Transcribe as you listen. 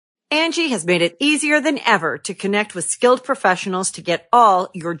Angie has made it easier than ever to connect with skilled professionals to get all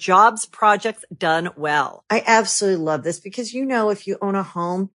your jobs projects done well. I absolutely love this because, if you own a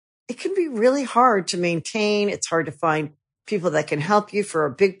home, it can be really hard to maintain. It's hard to find people that can help you for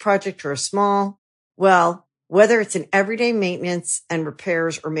a big project or a small. Well, whether it's in everyday maintenance and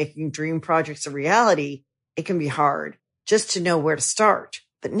repairs or making dream projects a reality, it can be hard just to know where to start.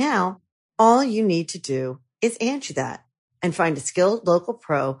 But now all you need to do is Angie that and find a skilled local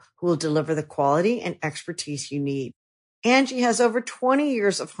pro who will deliver the quality and expertise you need. Angie has over 20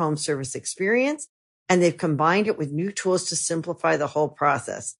 years of home service experience, and they've combined it with new tools to simplify the whole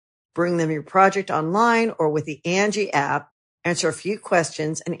process. Bring them your project online or with the Angie app, answer a few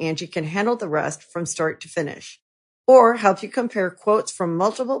questions, and Angie can handle the rest from start to finish. Or help you compare quotes from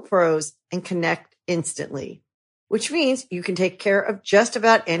multiple pros and connect instantly, which means you can take care of just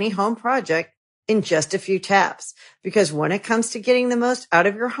about any home project in just a few taps. Because when it comes to getting the most out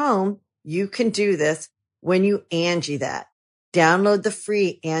of your home, you can do this when you Angie that. Download the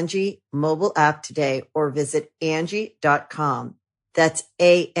free Angie mobile app today or visit Angie.com. That's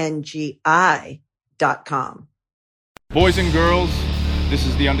ANGI.com. Boys and girls, this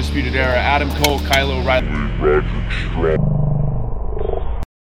is the Undisputed Era. Adam Cole, Kyle O'Reilly.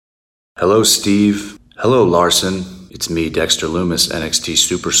 Hello, Steve. Hello, Larson. It's me, Dexter Lumis, NXT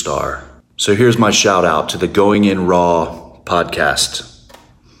Superstar. So here's my shout out to the Going In Raw podcast.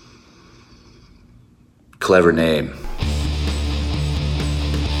 Clever name.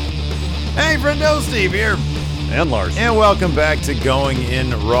 Hey, friendo, Steve here. And Lars. And welcome back to Going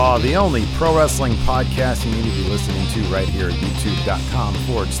In Raw, the only pro wrestling podcast you need to be listening to right here at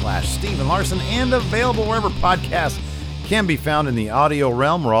youtube.com/Steven Larson and available wherever podcasts can be found in the audio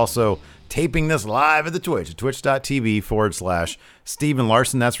realm. We're also taping this live at the Twitch at twitch.tv/Steven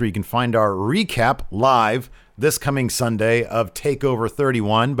Larson. That's where you can find our recap live this coming Sunday of TakeOver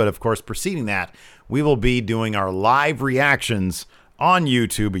 31. But of course, preceding that, we will be doing our live reactions on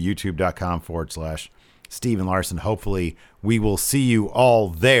YouTube at youtube.com/Steven Larson. Hopefully, we will see you all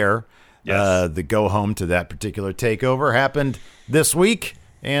there. Yes. The go home to that particular takeover happened this week,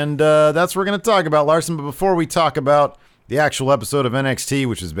 and that's what we're going to talk about, Larson. But before we talk about the actual episode of NXT,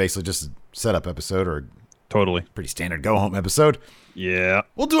 which is basically just a setup episode or Totally. pretty standard go home episode, Yeah.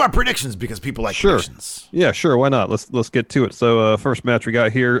 we'll do our predictions because people like predictions. Yeah, sure. Why not? Let's get to it. So first match we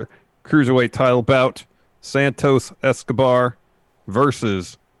got here, Cruiserweight title bout, Santos Escobar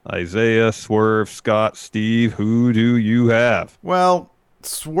versus Isaiah Swerve Scott. Steve, who do you have? Well,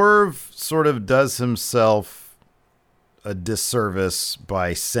 Swerve sort of does himself a disservice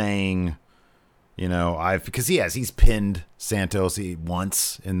by saying, because he's pinned Santos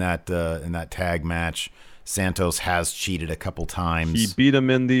once in that tag match. Santos has cheated a couple times. He beat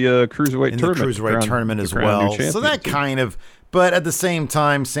him in the Cruiserweight tournament. The Cruiserweight tournament as well. So that kind of, but at the same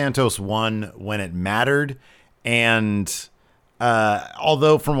time, Santos won when it mattered. And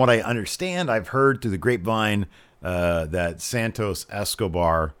although from what I understand, I've heard through the grapevine that Santos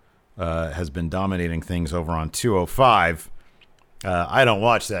Escobar has been dominating things over on 205. I don't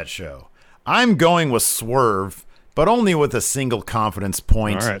watch that show. I'm going with Swerve, but only with a single confidence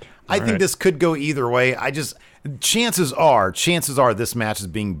point. All right. I think this could go either way. Chances are this match is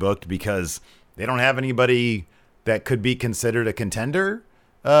being booked because they don't have anybody that could be considered a contender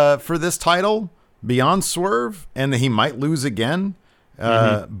for this title beyond Swerve, and that he might lose again.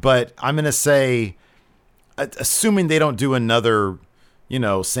 But I'm going to say, assuming they don't do another,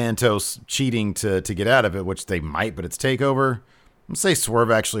 Santos cheating to get out of it, which they might, but it's TakeOver. I'm going to say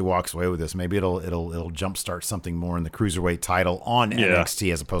Swerve actually walks away with this. Maybe it'll jumpstart something more in the Cruiserweight title on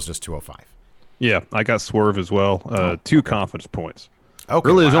NXT as opposed to just 205. Yeah, I got Swerve as well. 2 confidence points. Okay,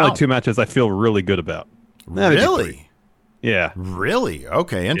 really, there's only 2 matches I feel really good about. Really? Yeah. Really?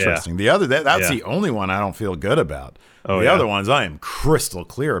 Okay, interesting. The other that's the only one I don't feel good about. Oh, the other ones I am crystal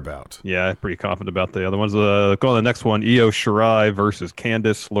clear about. Yeah, I'm pretty confident about the other ones. Go on the next one, Io Shirai versus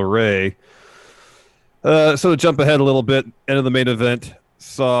Candice LeRae. So to jump ahead a little bit, end of the main event,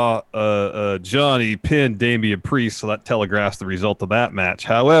 saw Johnny pin Damian Priest, so that telegraphs the result of that match.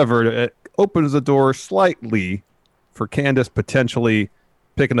 However, it opens the door slightly for Candice potentially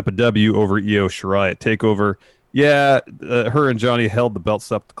picking up a W over Io Shirai at TakeOver. Yeah, her and Johnny held the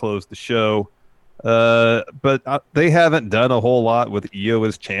belts up to close the show, but they haven't done a whole lot with Io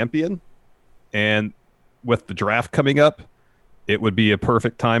as champion, and with the draft coming up, it would be a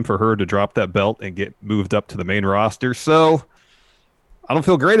perfect time for her to drop that belt and get moved up to the main roster. So I don't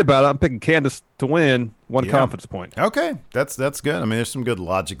feel great about it. I'm picking Candice to win. 1 confidence point. Okay, that's good. I mean, there's some good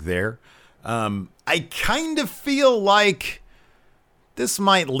logic there. I kind of feel like this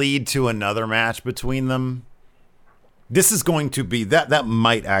might lead to another match between them. This is going to be that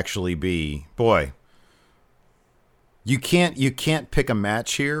might actually be, boy. You can't pick a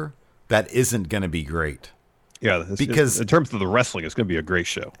match here that isn't going to be great. Yeah, because in terms of the wrestling, it's going to be a great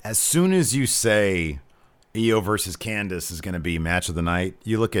show. As soon as you say Io versus Candice is going to be match of the night,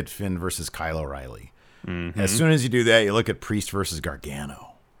 you look at Finn versus Kyle O'Reilly. Mm-hmm. As soon as you do that, you look at Priest versus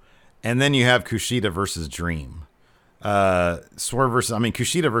Gargano. And then you have Kushida versus Dream.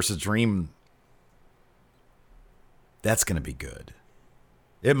 Kushida versus Dream, that's going to be good.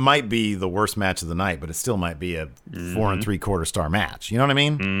 It might be the worst match of the night, but it still might be a 4 3/4 star match. You know what I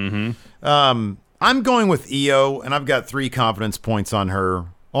mean? Mm-hmm. I'm going with Io, and I've got 3 confidence points on her,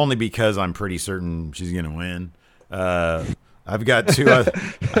 only because I'm pretty certain she's going to win. I've got 2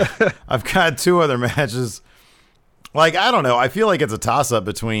 other matches. Like, I don't know. I feel like it's a toss-up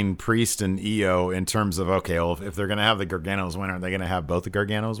between Priest and Io in terms of, okay, well, if they're going to have the Garganos win, are they going to have both the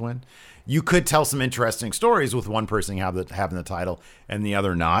Garganos win? You could tell some interesting stories with one person having the title and the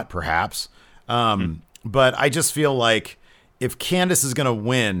other not, perhaps. But I just feel like if Candice is going to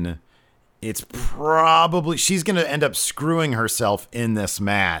win, it's probably she's going to end up screwing herself in this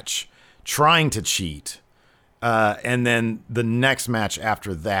match, trying to cheat. And then the next match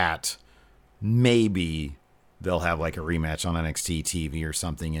after that, maybe they'll have like a rematch on NXT TV or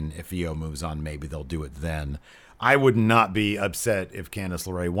something. And if Io moves on, maybe they'll do it then. I would not be upset if Candice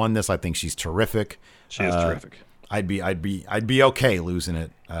LeRae won this. I think she's terrific. She is terrific. I'd be okay losing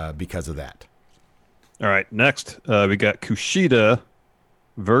it because of that. All right, next we got Kushida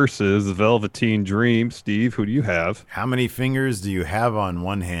versus Velveteen Dream. Steve, who do you have? How many fingers do you have on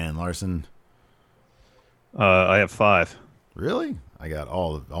one hand, Larson? I have 5. Really? I got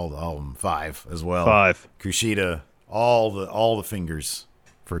all of them 5 as well. 5. Kushida, all the fingers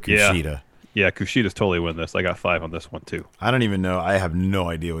for Kushida. Yeah, Kushida's totally win this. I got 5 on this one too. I don't even know. I have no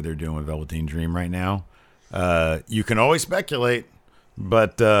idea what they're doing with Velveteen Dream right now. You can always speculate,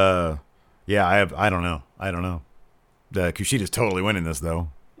 but yeah, I don't know. Kushida's totally winning this though.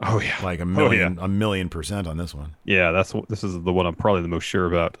 Oh yeah, like a million percent on this one. Yeah, this is the one I'm probably the most sure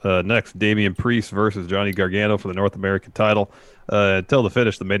about. Next, Damian Priest versus Johnny Gargano for the North American title. Until the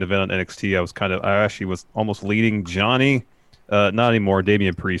finish, the main event on NXT, I actually was almost leading Johnny. Not anymore.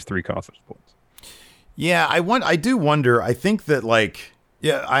 Damian Priest, 3 confidence points. Yeah, I do wonder. I think that I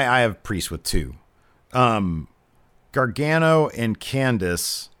have Priest with 2. Gargano and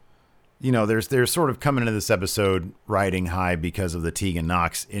Candice. You know, they're sort of coming into this episode riding high because of the Tegan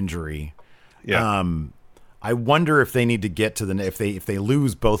Nox injury. Yeah. I wonder if they need to get to if they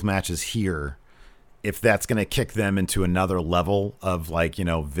lose both matches here, if that's going to kick them into another level of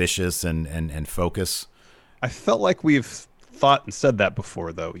vicious and focus. I felt like we've thought and said that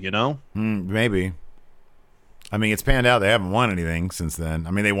before, though. You know, maybe. I mean, it's panned out. They haven't won anything since then.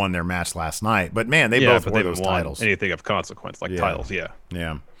 I mean, they won their match last night, but man, they both won those titles. Anything of consequence, like titles, yeah.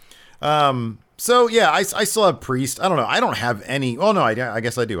 So yeah, I still have Priest. I don't know. I don't have any. Oh no, I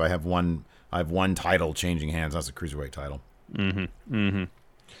guess I do. I have one title changing hands. That's a cruiserweight title.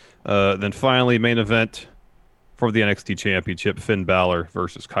 Then finally, main event for the NXT Championship: Finn Balor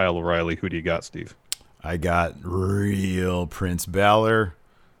versus Kyle O'Reilly. Who do you got, Steve? I got real Prince Balor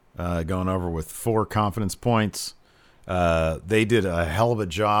going over with 4 confidence points. They did a hell of a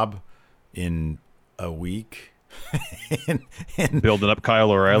job in a week. and building up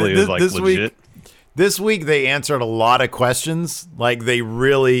Kyle O'Reilly is legit. This week they answered a lot of questions. Like, they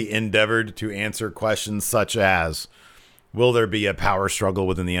really endeavored to answer questions such as, will there be a power struggle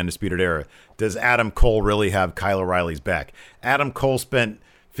within the Undisputed Era? Does Adam Cole really have Kyle O'Reilly's back? Adam Cole spent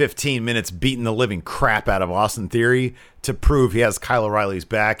 15 minutes beating the living crap out of Austin Theory to prove he has Kyle O'Reilly's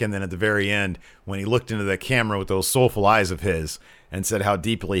back. And then at the very end, when he looked into the camera with those soulful eyes of his and said how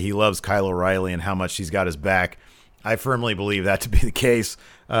deeply he loves Kyle O'Reilly and how much he's got his back, I firmly believe that to be the case.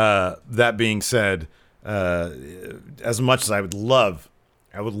 That being said, as much as I would love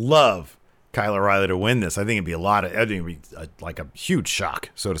Kyle O'Reilly to win this, I think it'd be like a huge shock,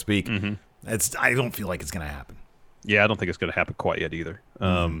 so to speak. I don't feel like it's going to happen. Yeah, I don't think it's going to happen quite yet either.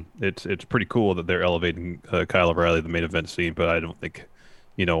 It's pretty cool that they're elevating Kyle O'Reilly to the main event scene, but I don't think,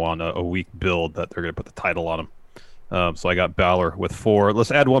 on a weak build that they're going to put the title on him. So I got Balor with 4. Let's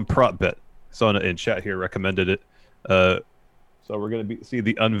add one prop bet. Someone in chat here recommended it. So we're going to see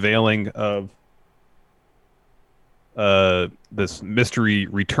the unveiling of this mystery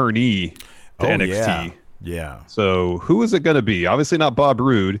returnee to NXT. Yeah. So who is it going to be? Obviously not Bob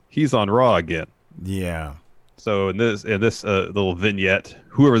Roode. He's on Raw again. Yeah. So in this little vignette,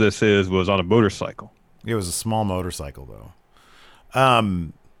 whoever this is was on a motorcycle. It was a small motorcycle, though.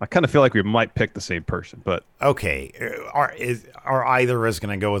 I kind of feel like we might pick the same person, but okay. Are either of us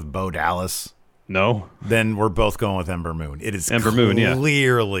going to go with Bo Dallas? No. Then we're both going with Ember Moon. It is Ember Moon, yeah.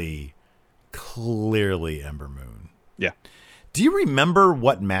 Clearly Ember Moon. Yeah. Do you remember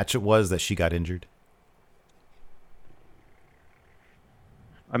what match it was that she got injured?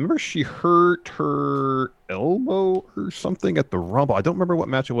 I remember she hurt her elbow or something at the Rumble. I don't remember what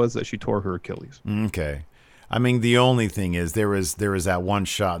match it was that she tore her Achilles. Okay. I mean, the only thing is there was that one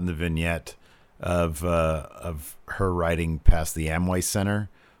shot in the vignette of her riding past the Amway Center,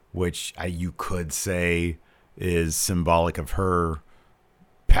 which you could say is symbolic of her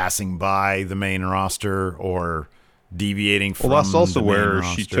passing by the main roster or deviating from. Well, that's also the main where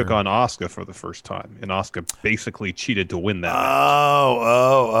roster. she took on Asuka for the first time, and Asuka basically cheated to win that match.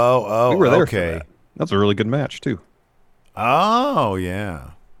 Oh. We were there okay. for that. That's a really good match too. Oh,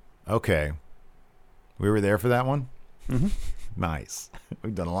 yeah. Okay. We were there for that one? Mm-hmm. Nice.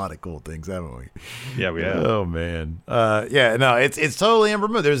 We've done a lot of cool things, haven't we? Yeah, we have. Oh, man. Yeah, no, it's totally Ember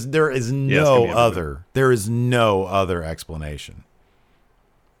Moon. There is no other. There is no other explanation.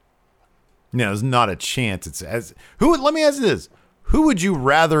 No, there's not a chance. Let me ask you this. Who would you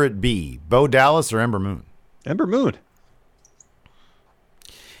rather it be, Bo Dallas or Ember Moon? Ember Moon.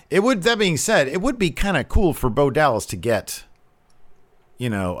 That being said, it would be kind of cool for Bo Dallas to get,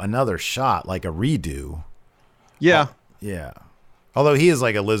 another shot, like a redo. Yeah. Yeah. Although he is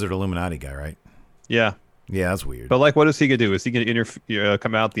like a Lizard Illuminati guy, right? Yeah. Yeah, that's weird. But like, what is he gonna do? Is he gonna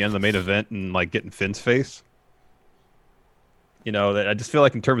come out at the end of the main event and like get in Finn's face? I just feel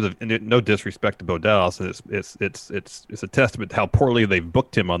like in terms of no disrespect to Bo Dallas, it's a testament to how poorly they've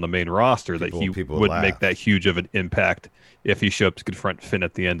booked him on the main roster that he wouldn't make that huge of an impact if he showed up to confront Finn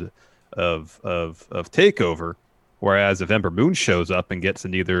at the end of Takeover. Whereas if Ember Moon shows up and gets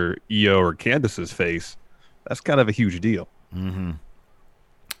in either Io or Candice's face, that's kind of a huge deal. Mm-hmm.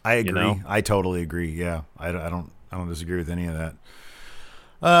 I agree. I totally agree. Yeah, I don't disagree with any of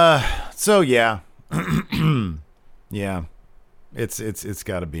that. So yeah, yeah. It's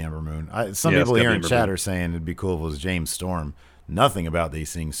got to be Ember Moon. Some people here in chat are saying it'd be cool if it was James Storm. Nothing about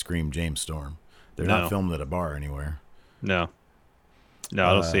these things scream James Storm. They're not filmed at a bar anywhere. No, I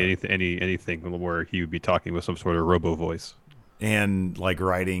don't see anything where he would be talking with some sort of robo voice and like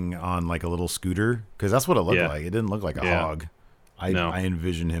riding on like a little scooter, because that's what it looked like. It didn't look like a hog. I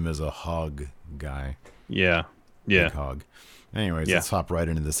envision him as a hog guy. Yeah, big hog. Anyways, let's hop right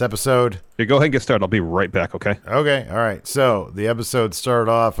into this episode. Okay, go ahead and get started. I'll be right back, okay? Okay, all right. So the episode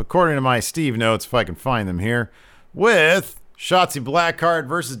started off, according to my Steve notes, if I can find them here, with Shotzi Blackheart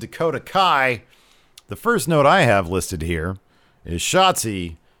versus Dakota Kai. The first note I have listed here is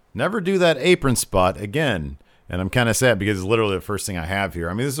Shotzi, never do that apron spot again. And I'm kind of sad because it's literally the first thing I have here.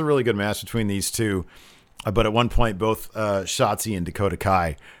 I mean, this is a really good match between these two. But at one point, both Shotzi and Dakota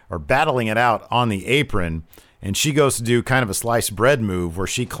Kai are battling it out on the apron. And she goes to do kind of a sliced bread move where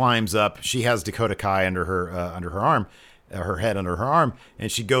she climbs up. She has Dakota Kai under her arm, her head under her arm,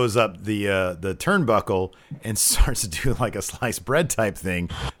 and she goes up the turnbuckle and starts to do like a sliced bread type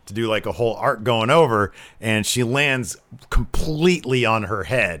thing to do like a whole arc going over. And she lands completely on her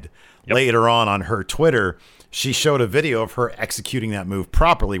head. Yep. Later on her Twitter, she showed a video of her executing that move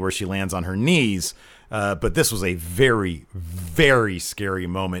properly where she lands on her knees. But this was a very, very scary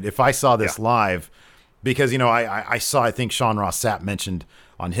moment. If I saw this live, because, I saw, I think Sean Ross Sapp mentioned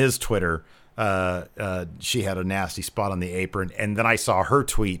on his Twitter, she had a nasty spot on the apron. And then I saw her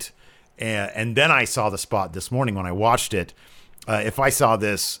tweet. And then I saw the spot this morning when I watched it. If I saw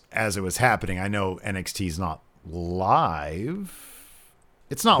this as it was happening, I know NXT's not live.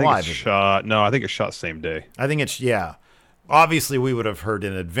 It's not live. It's shot. No, I think it's shot same day. I think it's, obviously, we would have heard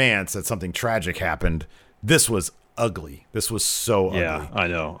in advance that something tragic happened. This was ugly. This was so ugly. Yeah, I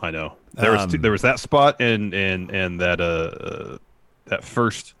know. There was that spot and that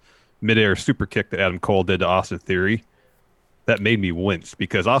first midair super kick that Adam Cole did to Austin Theory. That made me wince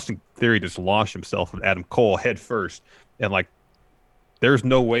because Austin Theory just launched himself with Adam Cole head first, and like, there's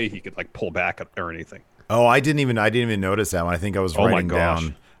no way he could like pull back or anything. Oh, I didn't even notice that one. I think I was writing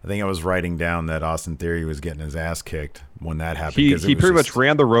down. I think I was writing down that Austin Theory was getting his ass kicked when that happened. He pretty much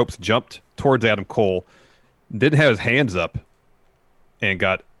ran the ropes, jumped towards Adam Cole, didn't have his hands up, and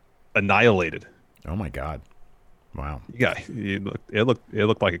got annihilated. Oh my God! Wow. It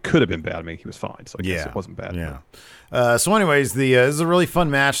looked like it could have been bad. I mean, he was fine, so I guess it wasn't bad. Yeah. So, anyways, this is a really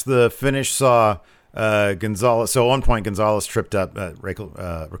fun match. The finish saw Gonzalez. So at one point, Gonzalez tripped up.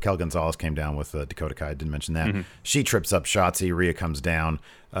 Raquel Gonzalez came down with Dakota Kai. I didn't mention that. Mm-hmm. She trips up Shotzi. Rhea comes down.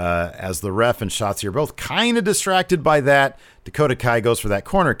 As the ref and Shotzi are both kind of distracted by that, Dakota Kai goes for that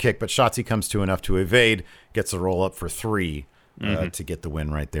corner kick, but Shotzi comes to enough to evade, gets a roll up for 3 to get the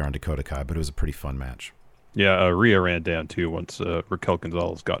win right there on Dakota Kai. But it was a pretty fun match. Yeah, Rhea ran down too once Raquel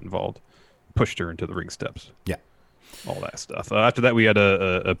Gonzalez got involved. pushed her into the ring steps. Yeah. All that stuff. After that, we had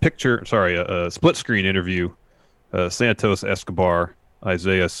a split screen interview. Santos Escobar,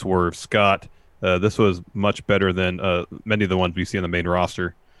 Isaiah Swerve Scott. This was much better than many of the ones we see on the main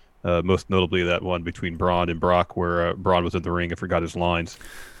roster. Most notably that one between Braun and Brock, where Braun was in the ring and forgot his lines.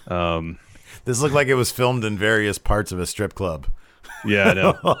 This looked like it was filmed in various parts of a strip club. Yeah, I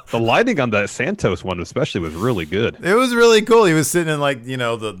know. The lighting on that Santos one especially was really good. It was really cool. He was sitting in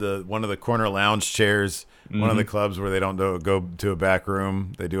the one of the corner lounge chairs, one of the clubs where they don't go to a back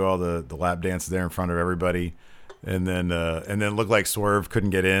room. They do all the lap dances there in front of everybody. And then looked like Swerve couldn't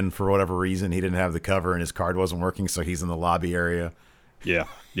get in for whatever reason. He didn't have the cover and his card wasn't working, so he's in the lobby area. Yeah.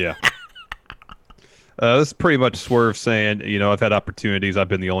 This is pretty much Swerve saying, I've had opportunities. I've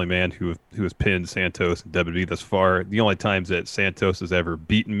been the only man who has pinned Santos and WWE thus far. The only times that Santos has ever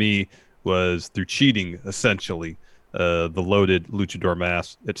beaten me was through cheating, essentially. The loaded luchador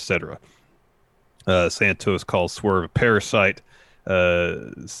mask, etc. Santos calls Swerve a parasite.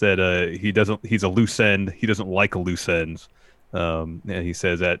 Said he's a loose end. He doesn't like a loose ends. And he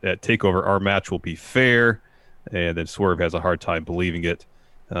says at TakeOver our match will be fair. And then Swerve has a hard time believing it.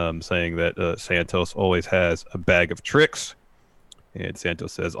 Saying that Santos always has a bag of tricks. And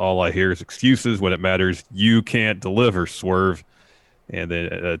Santos says, all I hear is excuses. When it matters, you can't deliver, Swerve. And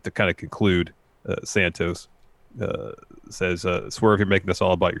then to kind of conclude, Santos says, Swerve, you're making this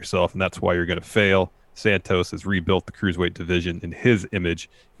all about yourself, and that's why you're going to fail. Santos has rebuilt the Cruiserweight division in his image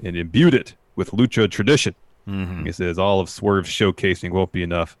and imbued it with lucha tradition. Mm-hmm. He says all of Swerve's showcasing won't be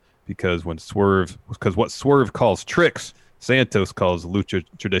enough because what Swerve calls tricks, Santos calls lucha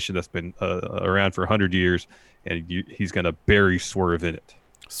tradition that's been around for 100 years, and he's going to bury Swerve in it.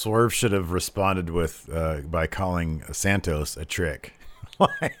 Swerve should have responded by calling Santos a trick,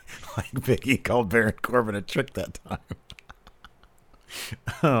 like Biggie called Baron Corbin a trick that time.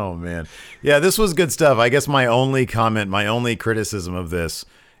 Oh man, yeah, this was good stuff. I guess my only criticism of this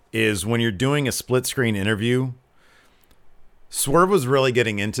is when you're doing a split screen interview. Swerve was really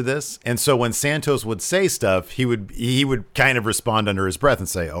getting into this, and so when Santos would say stuff, he would kind of respond under his breath and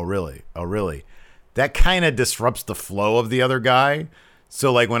say, "Oh really? Oh really?" That kind of disrupts the flow of the other guy.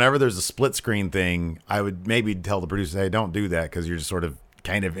 So like whenever there's a split screen thing, I would maybe tell the producer, "Hey, don't do that," because you're just sort of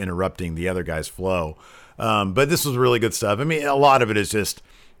kind of interrupting the other guy's flow. But this was really good stuff. I mean, a lot of it is just,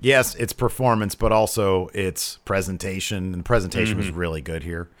 yes, it's performance, but also it's presentation, and presentation was really good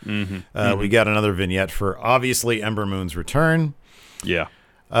here. We got another vignette for, obviously, Ember Moon's return. Yeah.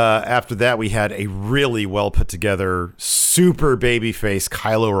 After that, we had a really well put together, super babyface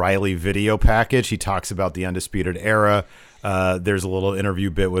Kyle O'Reilly video package. He talks about the Undisputed Era. There's a little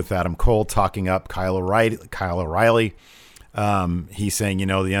interview bit with Adam Cole talking up Kyle O'Reilly. He's saying,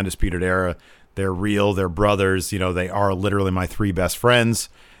 the Undisputed Era, they're real, they're brothers, they are literally my three best friends.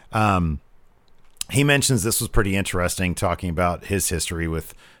 He mentions this was pretty interesting, talking about his history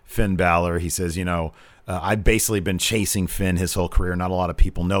with Finn Balor. He says, I've basically been chasing Finn his whole career. Not a lot of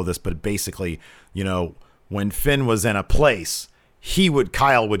people know this, but basically, when Finn was in a place,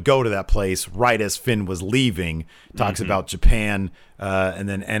 Kyle would go to that place right as Finn was leaving. Talks about Japan, and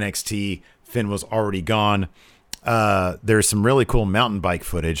then NXT. Finn was already gone. There's some really cool mountain bike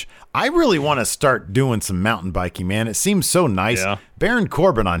footage. I really want to start doing some mountain biking, man. It seems so nice. Yeah. Baron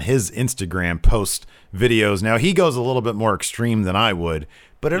Corbin on his Instagram posts videos. Now, he goes a little bit more extreme than I would,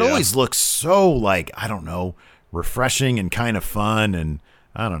 but it always looks so, refreshing and kind of fun. And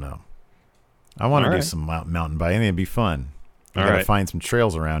I don't know. I want to do some mountain biking. I think it'd be fun. I got to find some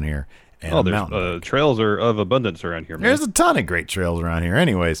trails around here. And trails are of abundance around here, man. There's a ton of great trails around here.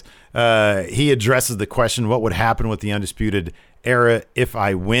 Anyways, he addresses the question, what would happen with the Undisputed Era if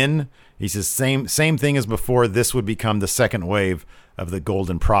I win? He says, same thing as before. This would become the second wave of the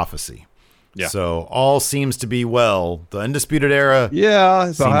Golden Prophecy. Yeah. So all seems to be well. The Undisputed Era.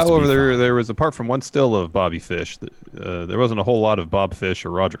 Yeah. So, however, there was, apart from one still of Bobby Fish, there wasn't a whole lot of Bob Fish or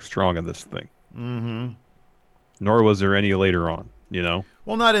Roderick Strong in this thing. Mm-hmm. Nor was there any later on.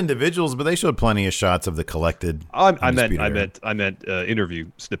 Well, not individuals, but they showed plenty of shots of the collected. I meant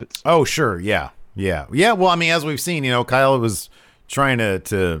interview snippets. Oh, sure, yeah. Well, I mean, as we've seen, Kyle was trying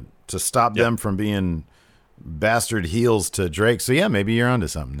to stop them from being bastard heels to Drake. So yeah, maybe you're onto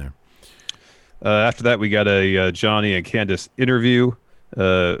something there. After that, we got a Johnny and Candice interview.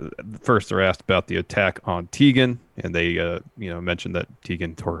 First, they're asked about the attack on Tegan, and they mentioned that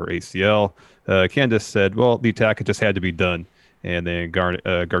Tegan tore her ACL. Candice said, "Well, the attack just had to be done." And then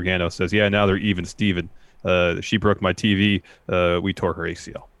Gargano says, "Yeah, now they're even, Steven. She broke my TV. We tore her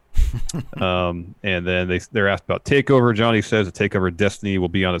ACL." And then they're asked about TakeOver. Johnny says the TakeOver Destiny will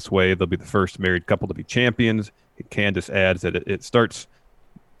be on its way. They'll be the first married couple to be champions. Candice adds that it starts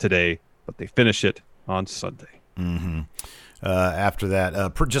today. but they finish it on Sunday. After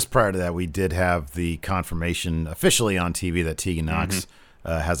that, just prior to that, we did have the confirmation officially on TV that Tegan Knox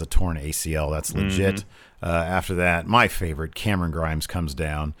has a torn ACL. That's legit. After that, my favorite, Cameron Grimes comes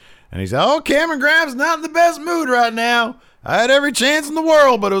down, and he's like, "Oh, Cameron Grimes not in the best mood right now. I had every chance in the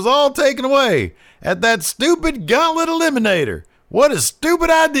world, but it was all taken away at that stupid gauntlet eliminator. What a stupid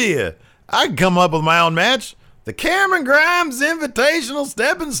idea. I can come up with my own match. The Cameron Grimes Invitational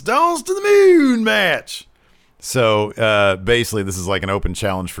Stepping Stones to the Moon match." So basically, this is like an open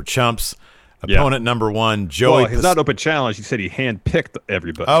challenge for chumps. Opponent number one, Joey. Well, he's not open challenge. He said he handpicked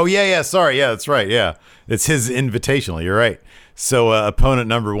everybody. Oh, yeah. Sorry. Yeah, that's right. Yeah. It's his invitational. You're right. So opponent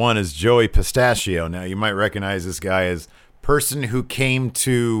number one is Joey Pistachio. Now, you might recognize this guy as person who came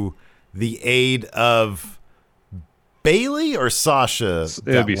to the aid of Bailey or Sasha. It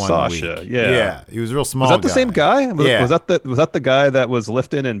would be Sasha. Week. Yeah. Yeah. He was a real small Was that the same guy? Yeah. Was that the guy that was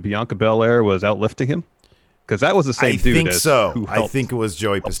lifting and Bianca Belair was out lifting him? Because that was the same dude. I think as so. who I think it was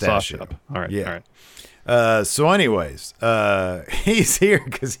Joey Pistachio. All right. Yeah. All right. So anyways, he's here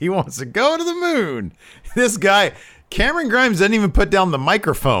because he wants to go to the moon. This guy, Cameron Grimes, doesn't even put down the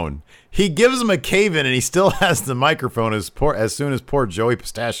microphone. He gives him a cave in, and he still has the microphone as soon as poor Joey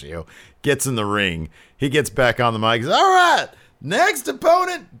Pistachio gets in the ring. He gets back on the mic. He's, "All right, next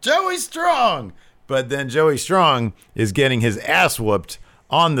opponent, Joey Strong." But then Joey Strong is getting his ass whooped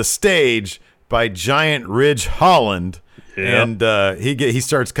on the stage by Giant Ridge Holland. Yep. And he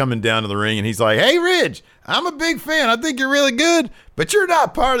starts coming down to the ring, and he's like, "Hey, Ridge, I'm a big fan. I think you're really good, but you're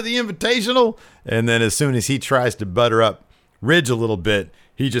not part of the Invitational." And then as soon as he tries to butter up Ridge a little bit,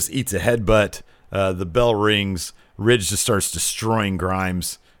 he just eats a headbutt. The bell rings. Ridge just starts destroying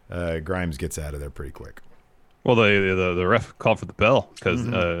Grimes. Grimes gets out of there pretty quick. Well, the ref called for the bell because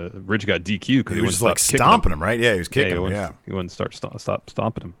Ridge got DQ because he was just like stomping him, right? Yeah, he was kicking him. He wouldn't stop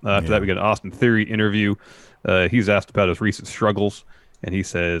stomping him. After that, we get an Austin Theory interview. He's asked about his recent struggles, and he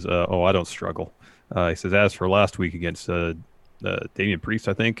says, "Oh, I don't struggle." He says, "As for last week against Damian Priest,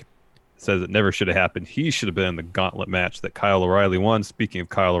 I think, says it never should have happened. He should have been in the gauntlet match that Kyle O'Reilly won." Speaking of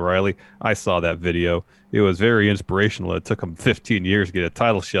Kyle O'Reilly, I saw that video. It was very inspirational. It took him 15 years to get a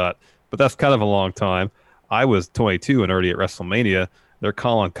title shot, but that's kind of a long time. I was 22 and already at WrestleMania. They're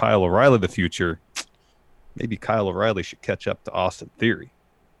calling Kyle O'Reilly the future. Maybe Kyle O'Reilly should catch up to Austin Theory.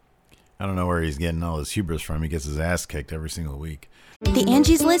 I don't know where he's getting all his hubris from. He gets his ass kicked every single week. The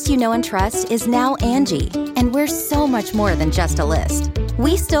Angie's List you know and trust is now Angie, and we're so much more than just a list.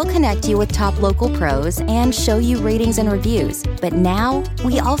 We still connect you with top local pros and show you ratings and reviews, but now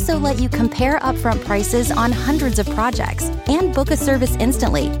we also let you compare upfront prices on hundreds of projects and book a service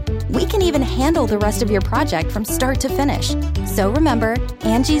instantly. We can even handle the rest of your project from start to finish. So remember,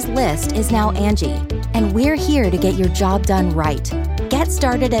 Angie's List is now Angie, and we're here to get your job done right. Get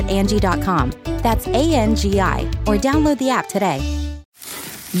started at Angie.com. That's ANGI, or download the app today.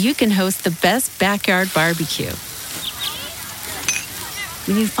 You can host the best backyard barbecue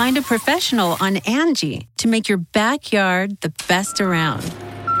when you find a professional on Angie to make your backyard the best around.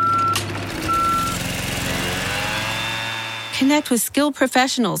 Connect with skilled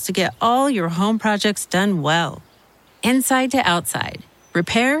professionals to get all your home projects done well. Inside to outside,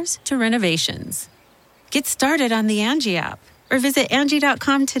 repairs to renovations. Get started on the Angie app or visit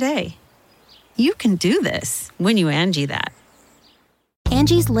Angie.com today. You can do this when you Angie that.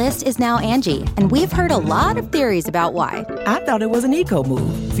 Angie's List is now Angie, and we've heard a lot of theories about why. I thought it was an eco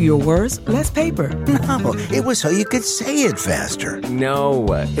move. Fewer words, less paper. No, it was so you could say it faster. No,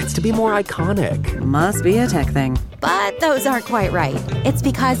 it's to be more iconic. Must be a tech thing. But those aren't quite right. It's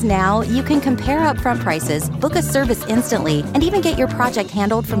because now you can compare upfront prices, book a service instantly, and even get your project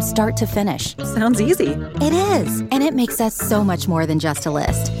handled from start to finish. Sounds easy. It is, and it makes us so much more than just a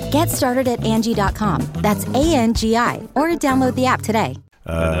list. Get started at Angie.com. That's ANGI, or download the app today.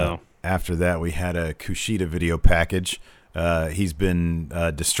 After that, we had a Kushida video package. He's been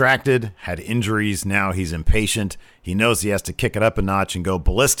distracted, had injuries. Now he's impatient. He knows he has to kick it up a notch and go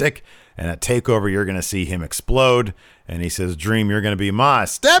ballistic. And at TakeOver, you're going to see him explode. And he says, "Dream, you're going to be my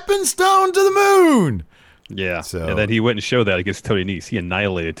stepping stone to the moon." Yeah. And then he wouldn't show that against Tony Nese. He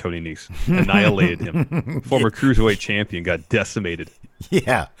annihilated Tony Nese. Annihilated him. Former Cruiserweight champion got decimated.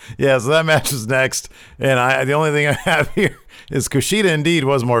 Yeah. So that match is next. And the only thing I have here is Kushida indeed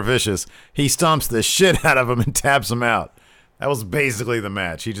was more vicious. He stomps the shit out of him and taps him out. That was basically the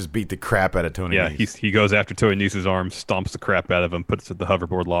match. He just beat the crap out of Tony Nese. Yeah, he goes after Tony Nese's arm, stomps the crap out of him, puts the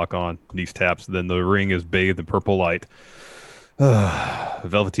hoverboard lock on. Nese taps. Then the ring is bathed in purple light.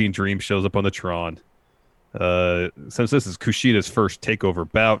 Velveteen Dream shows up on the Tron. Since this is Kushida's first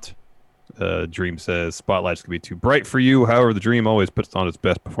TakeOver bout, Dream says spotlights can be too bright for you. However, the Dream always puts on his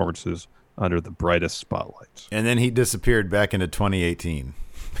best performances under the brightest spotlights. And then he disappeared back into 2018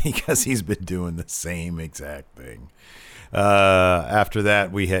 because he's been doing the same exact thing. After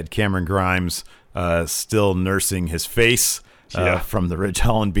that, we had Cameron Grimes still nursing his face from the Ridge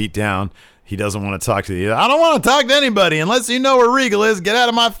Holland beatdown. He doesn't want to talk to you. I don't want to talk to anybody unless you know where Regal is. Get out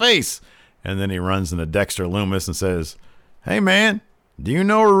of my face. And then he runs into Dexter Lumis and says, hey, man, do you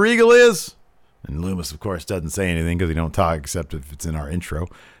know where Regal is? And Lumis, of course, doesn't say anything because he don't talk except if it's in our intro.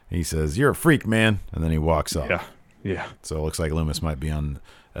 He says, you're a freak, man. And then he walks off. Yeah. So it looks like Lumis might be on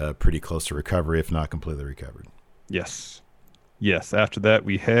pretty close to recovery, if not completely recovered. Yes. After that,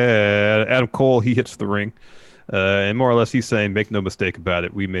 we had Adam Cole. He hits the ring. And more or less, he's saying, make no mistake about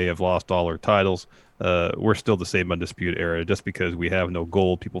it. We may have lost all our titles. We're still the same Undisputed Era. Just because we have no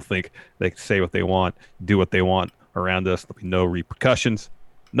gold, people think they can say what they want, do what they want around us. There'll be no repercussions.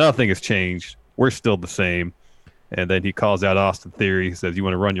 Nothing has changed. We're still the same. And then he calls out Austin Theory. He says, you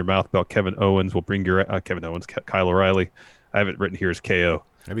want to run your mouth about Kevin Owens? We'll bring your Kyle O'Reilly. I have it written here as KO.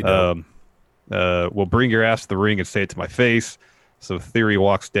 We'll bring your ass to the ring and say it to my face. So Theory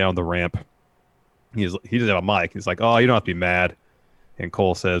walks down the ramp. He doesn't have a mic. He's like, oh, you don't have to be mad. And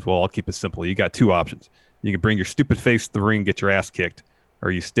Cole says, well, I'll keep it simple. You got two options. You can bring your stupid face to the ring, get your ass kicked,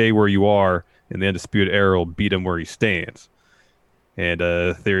 or you stay where you are, and the Undisputed Era will beat him where he stands. And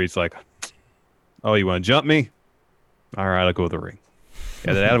Theory's like, oh, you want to jump me? All right, I'll go to the ring.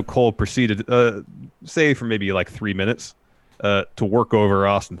 And then Adam Cole proceeded, say for maybe like 3 minutes, to work over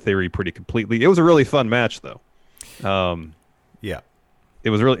Austin Theory pretty completely. It was a really fun match, though. Yeah. It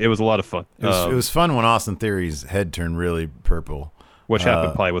was a lot of fun. It was fun when Austin Theory's head turned really purple, which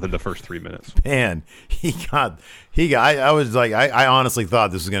happened probably within the first 3 minutes. Man, I was like, I honestly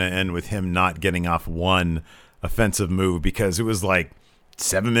thought this was going to end with him not getting off one offensive move because it was like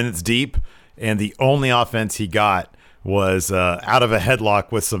 7 minutes deep, and the only offense he got was out of a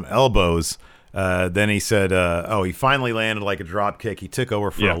headlock with some elbows. Then he said, he finally landed like a drop kick. He took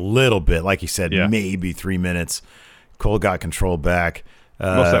over for a little bit, like he said, maybe 3 minutes. Cole got control back.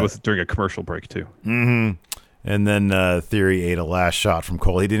 Most of that was during a commercial break, too. Mm-hmm. And then Theory ate a last shot from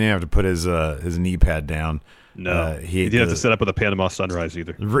Cole. He didn't even have to put his knee pad down. No, he didn't have to set up with a Panama Sunrise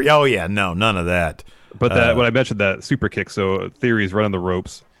either. Oh, yeah, no, none of that. But when I mentioned that super kick, so Theory's running the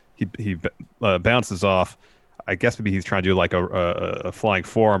ropes. He bounces off. I guess maybe he's trying to do like a flying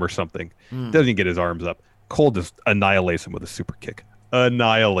forearm or something. Doesn't even get his arms up. Cole just annihilates him with a super kick.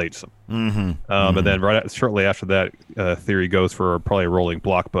 Annihilates him. Mm-hmm. And then shortly after that, Theory goes for probably a rolling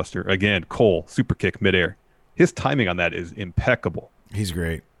blockbuster. Again, Cole, super kick midair. His timing on that is impeccable. He's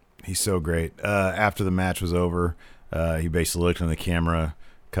great. He's so great. After the match was over, he basically looked in the camera,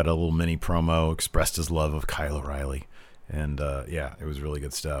 cut a little mini promo, expressed his love of Kyle O'Reilly. And, it was really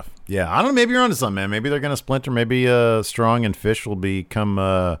good stuff. Yeah, I don't know. Maybe you're onto something, man. Maybe they're going to splinter. Maybe Strong and Fish will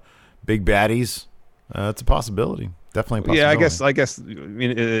become big baddies. It's a possibility. Definitely a possibility. Yeah, I guess. I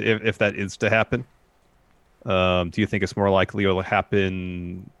mean, if that is to happen, do you think it's more likely it'll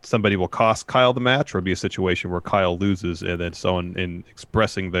happen? Somebody will cost Kyle the match, or it'll be a situation where Kyle loses, and then someone, in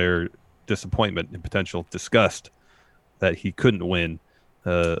expressing their disappointment and potential disgust that he couldn't win,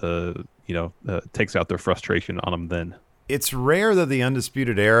 takes out their frustration on him. Then it's rare that the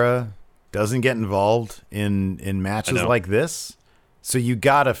Undisputed Era doesn't get involved in matches like this. So you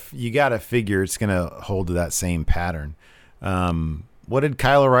gotta figure it's gonna hold to that same pattern. What did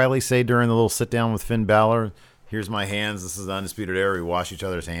Kyle O'Reilly say during the little sit down with Finn Balor? Here's my hands. This is the Undisputed Era. We wash each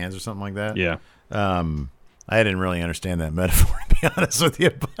other's hands or something like that. Yeah. I didn't really understand that metaphor, to be honest with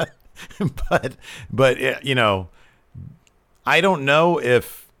you, but I don't know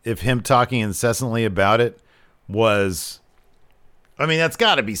if him talking incessantly about it was. I mean, that's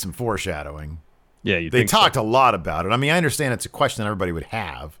got to be some foreshadowing. Yeah, they talked a lot about it. I mean, I understand it's a question that everybody would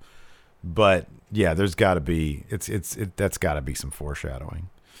have, but yeah, there's got to be that's got to be some foreshadowing.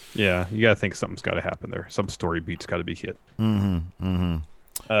 Yeah, you got to think something's got to happen there. Some story beat's got to be hit. Mm-hmm.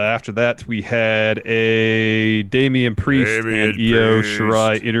 Mm-hmm. After that, we had a Damian Priest and Io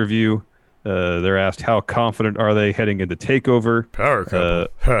Shirai interview. They're asked how confident are they heading into TakeOver. Power couple.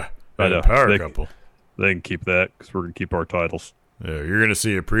 I know. Power couple. They can keep that because we're going to keep our titles. Yeah, you're going to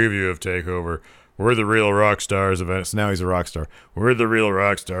see a preview of TakeOver. We're the real rock stars of NXT. Now he's a rock star. We're the real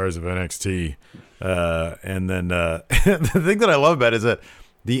rock stars of NXT. And then the thing that I love about it is that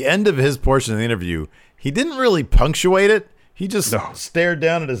the end of his portion of the interview, he didn't really punctuate it. He just stared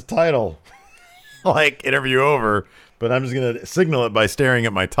down at his title, like interview over. But I'm just going to signal it by staring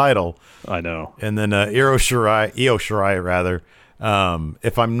at my title. I know. And then Io Shirai, rather.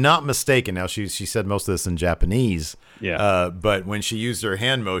 If I'm not mistaken, now she said most of this in Japanese. Yeah. But when she used her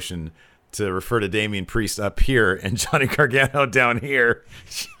hand motion to refer to Damian Priest up here and Johnny Gargano down here,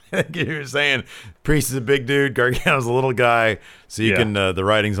 You're saying Priest is a big dude, Gargano's a little guy, so you can the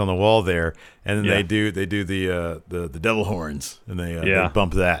writing's on the wall there, and then they do the devil horns, and they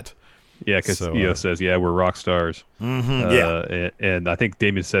bump that. Yeah, because Io says, we're rock stars. And I think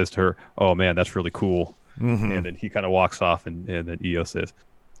Damien says to her, oh, man, that's really cool. And then he kind of walks off, and then Io says,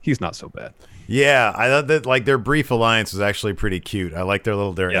 he's not so bad. Yeah, I thought that like their brief alliance was actually pretty cute. I like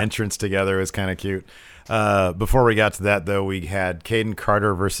their entrance together was kind of cute. Before we got to that, though, we had Caden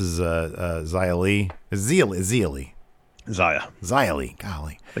Carter versus Xia Li. Xia Li.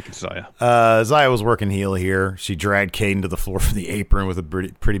 Golly. I think it's Xia. Xia was working heel here. She dragged Caden to the floor for the apron with a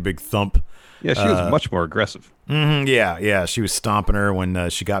pretty big thump. Yeah, she was much more aggressive. Yeah. She was stomping her when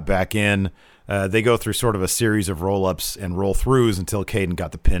she got back in. They go through sort of a series of roll-ups and roll-throughs until Caden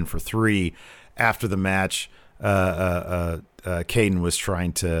got the pin for 3. After the match, Caden was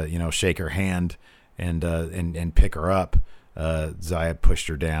trying to, shake her hand and pick her up. Xia pushed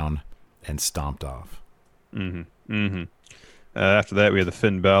her down and stomped off. After that, we had the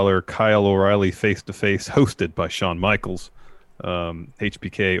Finn Balor, Kyle O'Reilly face-to-face, hosted by Shawn Michaels.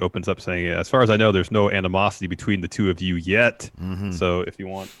 HBK opens up saying, as far as I know, there's no animosity between the two of you yet. So if you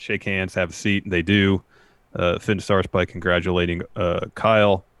want shake hands, have a seat, and they do. Finn starts by congratulating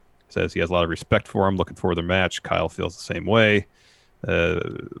Kyle. Says he has a lot of respect for him, looking forward to their match. Kyle feels the same way.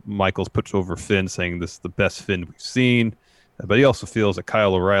 Michaels puts over Finn, saying this is the best Finn we've seen. But he also feels that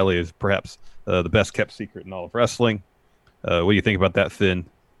Kyle O'Reilly is perhaps the best kept secret in all of wrestling. What do you think about that, Finn?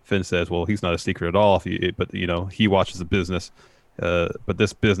 Finn says, well, he's not a secret at all, but he watches the business. But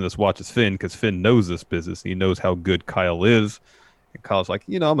this business watches Finn because Finn knows this business. He knows how good Kyle is. And Kyle's like,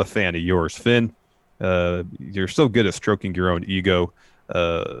 I'm a fan of yours, Finn. You're so good at stroking your own ego.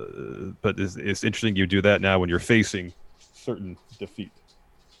 But it's interesting you do that now when you're facing certain defeat.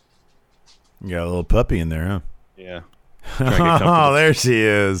 You got a little puppy in there, huh? Yeah. Oh, there she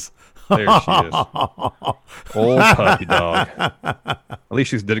is. There she is. Old puppy dog. At least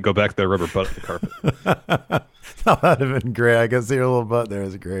she didn't go back there, rubber butt on the carpet. That would have been great. I can see her little butt there.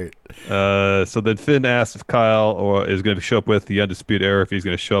 It's great. So then Finn asks if Kyle is going to show up with the Undisputed Era, if he's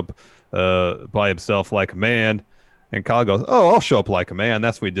going to show up by himself like a man. And Kyle goes, I'll show up like a man.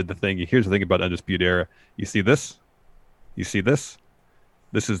 That's when he did the thing. Here's the thing about Undisputed Era. You see this? You see this?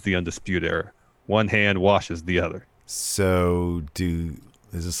 This is the Undisputed Era. One hand washes the other. So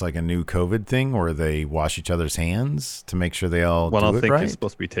is this like a new COVID thing where they wash each other's hands to make sure they all do it right? I don't think it's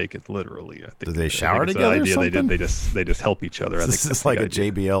supposed to be taken literally. I think, do they shower together or something? They just help each other. This is like a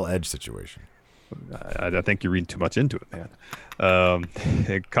JBL Edge situation. I think you're reading too much into it, man.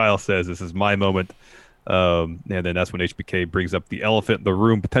 And Kyle says, this is my moment. And then that's when HBK brings up the elephant in the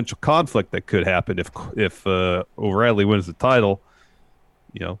room, potential conflict that could happen if O'Reilly wins the title.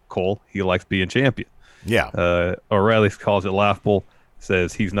 Cole, he likes being champion. Yeah. O'Reilly calls it laughable,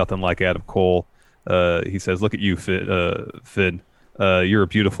 says he's nothing like Adam Cole. He says, look at you, Finn. You're a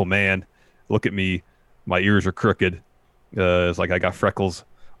beautiful man. Look at me. My ears are crooked. It's like I got freckles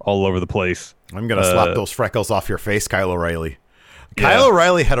all over the place. I'm going to slap those freckles off your face, Kyle O'Reilly. Kyle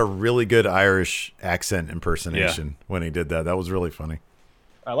O'Reilly had a really good Irish accent impersonation when he did that. That was really funny.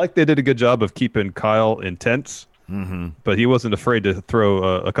 I like they did a good job of keeping Kyle intense, but he wasn't afraid to throw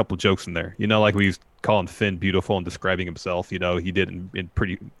a couple jokes in there. Like we used to call him Finn beautiful and describing himself. He did in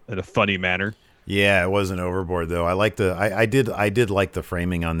a funny manner. Yeah, it wasn't overboard though. I did like the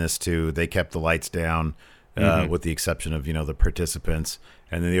framing on this too. They kept the lights down, with the exception of the participants,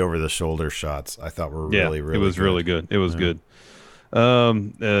 and then the over the shoulder shots. I thought were really it was good. Really good. It was good.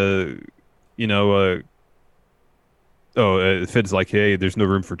 Finn's like, hey, there's no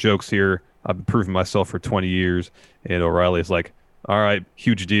room for jokes here. I've been proving myself for 20 years. And O'Reilly's like, all right,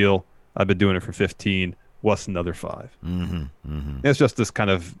 huge deal. I've been doing it for 15. What's another 5? It's just this kind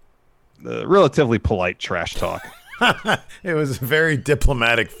of relatively polite trash talk. It was a very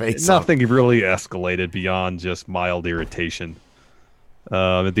diplomatic face. Nothing really escalated beyond just mild irritation.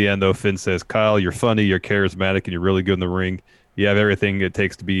 At the end, though, Finn says, Kyle, you're funny, you're charismatic, and you're really good in the ring. You have everything it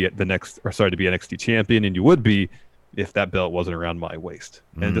takes to be to be NXT champion, and you would be if that belt wasn't around my waist.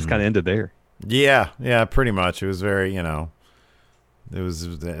 And it just kind of ended there. Yeah, pretty much. It was very, it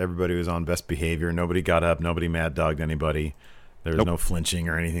was everybody was on best behavior. Nobody got up. Nobody mad dogged anybody. There was no flinching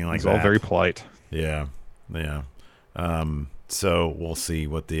or anything like that. It was all very polite. Yeah. So we'll see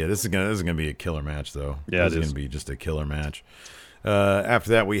what this is gonna be a killer match though. Yeah, this is gonna be just a killer match.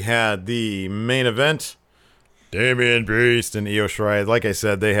 After that, we had the main event. Damian Priest and Io Shirai. Like I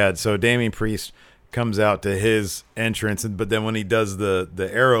said, Damian Priest comes out to his entrance, but then when he does the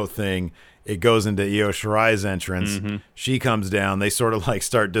arrow thing, it goes into Io Shirai's entrance. She comes down. They sort of like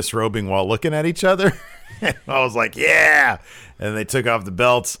start disrobing while looking at each other. I was like, yeah. And they took off the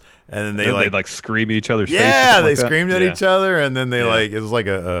belts, and then they like scream at each other's face. Yeah, they like screamed at each other, and then they it was like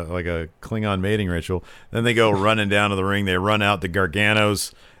a Klingon mating ritual. Then they go running down to the ring. They run out the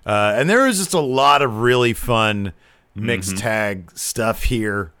Garganos, and there was just a lot of really fun mixed tag stuff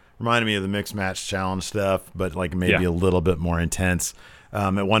here. Reminded me of the mixed match challenge stuff, but like maybe a little bit more intense.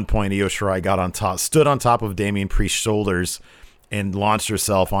 At one point, Io Shirai stood on top of Damian Priest's shoulders and launched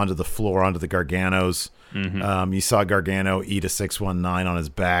herself onto the floor, onto the Garganos. You saw Gargano eat a 619 on his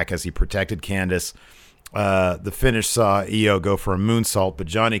back as he protected Candice. The finish saw Io go for a moonsault, but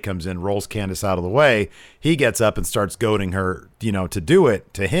Johnny comes in, rolls Candice out of the way. He gets up and starts goading her, to do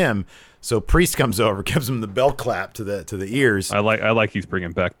it to him. So Priest comes over, gives him the bell clap to the ears. I like he's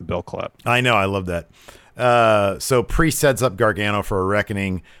bringing back the bell clap. I know, I love that. So Priest sets up Gargano for a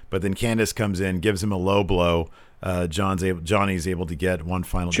reckoning, but then Candice comes in, gives him a low blow. Johnny's able to get one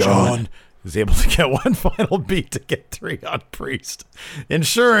final. John is able to get one final beat to get 3 on Priest,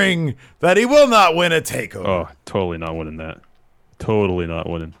 ensuring that he will not win a takeover. Oh, totally not winning that. Totally not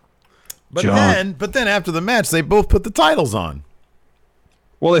winning. But then after the match, they both put the titles on.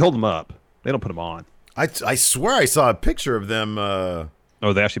 Well, they hold them up. They don't put them on. I swear I saw a picture of them. Oh,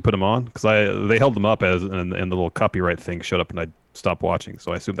 they actually put them on? Because they held them up and the little copyright thing showed up, and I stopped watching.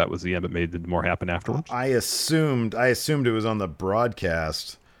 So I assumed that was the end, but maybe did more happen afterwards. I assumed it was on the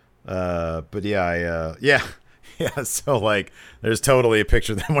broadcast. But yeah. So like, there's totally a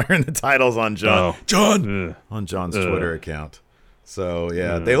picture of them wearing the titles on on John's Twitter account. So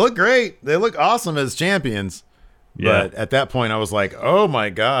yeah, they look great. They look awesome as champions. But at that point, I was like, oh my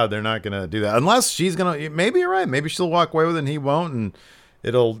God, they're not going to do that. Unless she's going to, maybe you're right. Maybe she'll walk away with it and he won't. And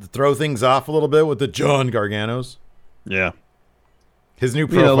it'll throw things off a little bit with the John Garganos. Yeah. His new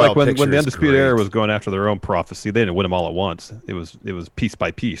profile like when picture the Undisputed great. Era was going after their own prophecy, they didn't win them all at once. It was piece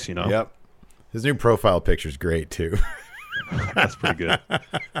by piece, Yep. His new profile picture is great too. That's pretty good.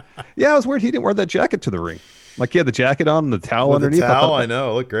 Yeah, it was weird. He didn't wear that jacket to the ring. Like he had the jacket on and the towel underneath. The towel, I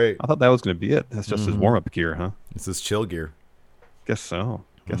know, looked great. I thought that was going to be it. That's just his warm-up gear, huh? It's his chill gear. Guess so.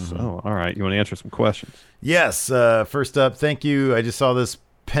 So. All right, you want to answer some questions? Yes. First up, thank you. I just saw this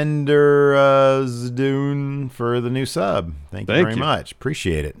Pender Zdun for the new sub. Thank you very much.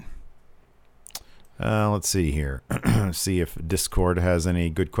 Appreciate it. Let's see here. See if Discord has any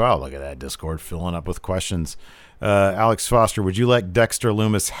good quality. Look at that Discord filling up with questions. Alex Foster, would you let Dexter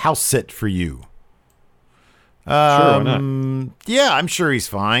Lumis house sit for you? Sure, why not? Yeah, I'm sure he's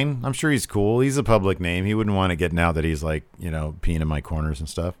fine. I'm sure he's cool. He's a public name. He wouldn't want to get now that he's like, peeing in my corners and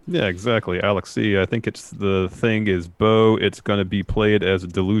stuff. Yeah, exactly. Alex C. I think it's the thing is Bo. It's going to be played as a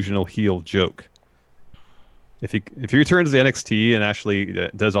delusional heel joke. If he returns to NXT and actually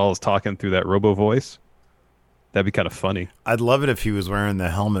does all his talking through that robo voice, that'd be kind of funny. I'd love it if he was wearing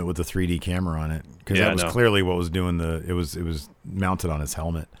the helmet with the 3D camera on it, because that was clearly what was doing it was mounted on his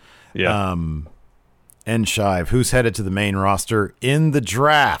helmet. Yeah. And Shive, who's headed to the main roster in the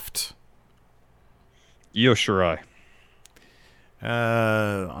draft? Io Shirai.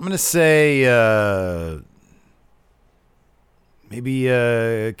 I'm going to say maybe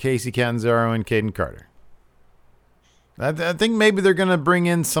Casey Catanzaro and Caden Carter. I think maybe they're going to bring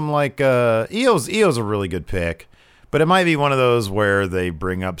in some like Io's a really good pick, but it might be one of those where they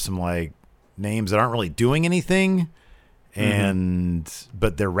bring up some like names that aren't really doing anything,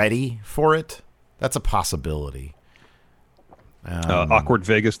 but they're ready for it. That's a possibility. Awkward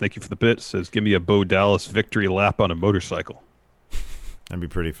Vegas, thank you for the bit. Says, give me a Bo Dallas victory lap on a motorcycle. That'd be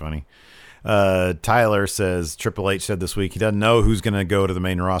pretty funny. Tyler says, Triple H said this week he doesn't know who's going to go to the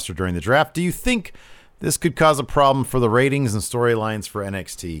main roster during the draft. Do you think this could cause a problem for the ratings and storylines for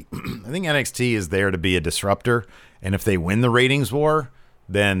NXT? I think NXT is there to be a disruptor, and if they win the ratings war,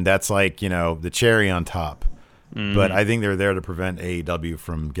 then that's like, the cherry on top. But I think they're there to prevent AEW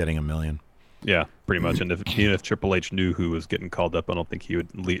from getting $1 million. Yeah, pretty much. And even if Triple H knew who was getting called up, I don't think he would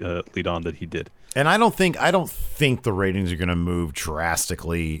lead on that he did. And I don't think the ratings are going to move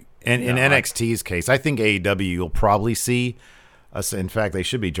drastically. And in NXT's case, I think AEW you'll probably see us. In fact, they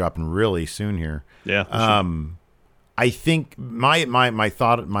should be dropping really soon here. Yeah. I think my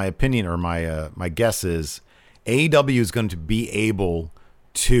thought, my opinion, or my guess is AEW is going to be able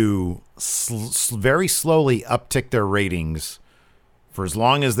to very slowly uptick their ratings for as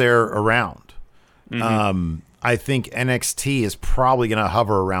long as they're around. I think NXT is probably going to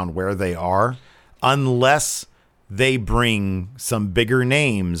hover around where they are unless they bring some bigger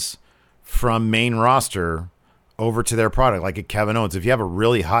names from main roster over to their product, like a Kevin Owens. If you have a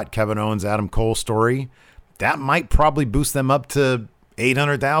really hot Kevin Owens, Adam Cole story, that might probably boost them up to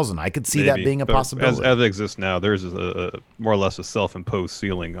 800,000. I could see that being a But possibility. As it exists now, there's a more or less a self-imposed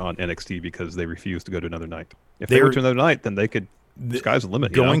ceiling on NXT because they refuse to go to another night. If they were to another night, then they could. The sky's the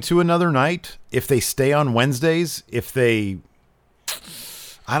limit. Going to another night, if they stay on Wednesdays, I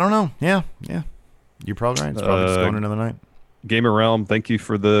don't know. Yeah. You're probably right. It's probably just going another night. Gamer Realm, thank you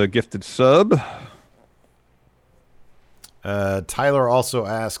for the gifted sub. Tyler also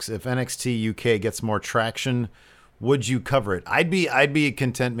asks if NXT UK gets more traction, would you cover it? I'd be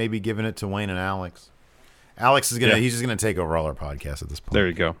content maybe giving it to Wayne and Alex. Alex is he's just gonna take over all our podcasts at this point. There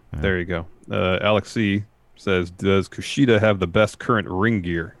you go. Yeah. There you go. Alex C says, does Kushida have the best current ring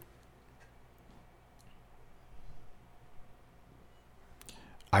gear?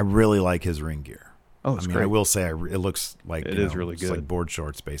 I really like his ring gear. Oh, it's great. I will say it looks like it is really good. It's like board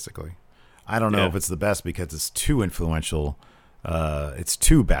shorts, basically. I don't know if it's the best because it's too influential. It's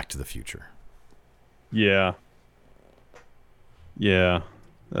too Back to the Future. Yeah.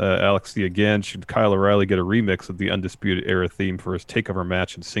 Alex C again. Should Kyle O'Reilly get a remix of the Undisputed Era theme for his takeover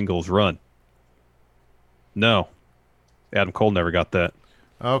match and singles run? No. Adam Cole never got that.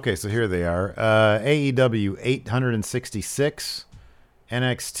 Okay, so here they are. AEW 866.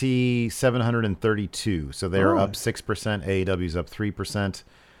 NXT 732. So they're up 6%. AEW's up 3%.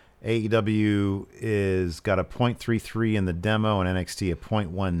 AEW is got a 0.33 in the demo and NXT a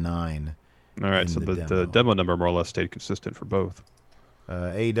 0.19. All right, so the demo number more or less stayed consistent for both.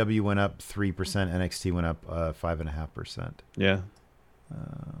 AEW went up 3%. NXT went up 5.5%. Yeah,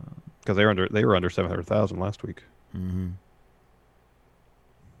 because they were under 700,000 last week. Mm-hmm.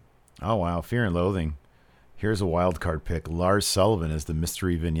 Oh wow, Fear and Loathing. Here's a wild card pick. Lars Sullivan is the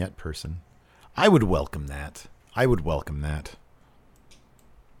mystery vignette person. I would welcome that.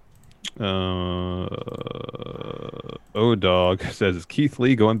 O-Dog says, is Keith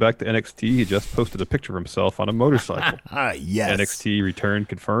Lee going back to NXT? He just posted a picture of himself on a motorcycle. Yes. NXT return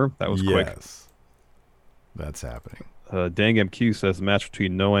confirmed. That was quick. Yes. That's happening. Dang MQ says the match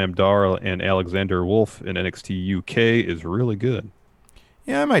between Noam Dar and Alexander Wolf in NXT UK is really good.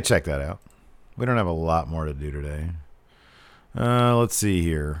 Yeah, I might check that out. We don't have a lot more to do today. Let's see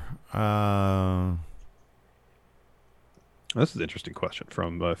here. This is an interesting question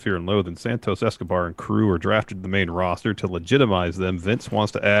from Fear and Loathing. Santos Escobar and crew are drafted to the main roster. To legitimize them, Vince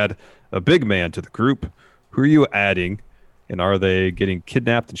wants to add a big man to the group. Who are you adding? And are they getting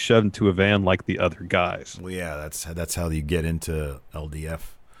kidnapped and shoved into a van like the other guys? Well, yeah, that's how you get into LDF.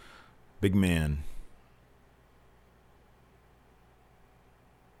 Big man.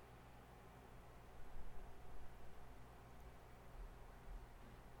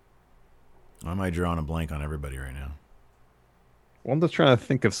 I might draw on a blank on everybody right now. Well, I'm just trying to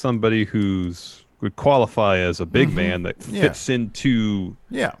think of somebody would qualify as a big man that fits into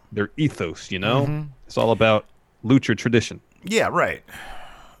their ethos, you know? Mm-hmm. It's all about lucha tradition. Yeah, right.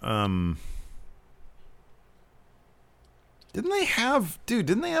 Didn't they have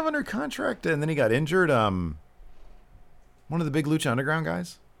under contract and then he got injured? One of the big Lucha Underground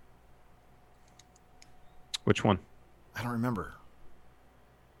guys? Which one? I don't remember.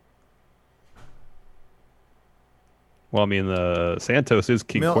 Well, I mean, Santos is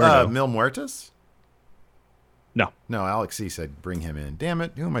King Cuerno. Mil Muertes? No, Alex C said bring him in. Damn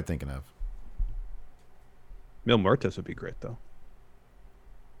it, who am I thinking of? Mil Muertes would be great, though.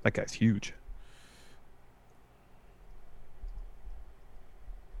 That guy's huge.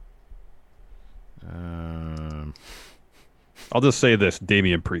 I'll just say this,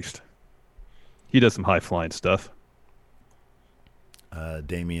 Damian Priest. He does some high-flying stuff.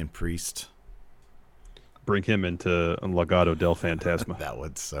 Damian Priest. Bring him into Legado del Fantasma. That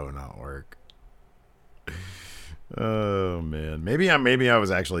would so not work. Oh man, maybe I was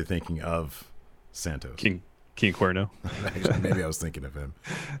actually thinking of Santos. King Cuerno. Actually, maybe I was thinking of him.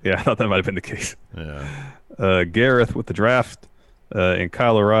 Yeah, I thought that might have been the case. Yeah. Gareth with the draft and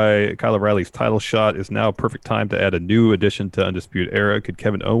Kyle O'Reilly's title shot is now a perfect time to add a new addition to Undisputed Era. Could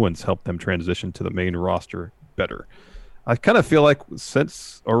Kevin Owens help them transition to the main roster better? I kind of feel like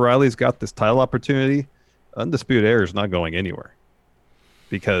since O'Reilly's got this title opportunity, Undisputed Era is not going anywhere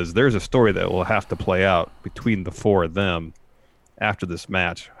because there's a story that will have to play out between the four of them after this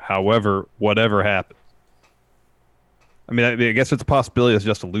match. However, whatever happens. I mean, I guess it's a possibility it's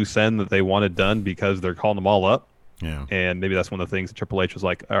just a loose end that they wanted done because they're calling them all up. Yeah. And maybe that's one of the things that Triple H was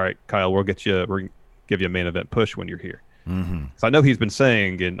like, all right, Kyle, we're going to give you a main event push when you're here. Mm-hmm. So I know he's been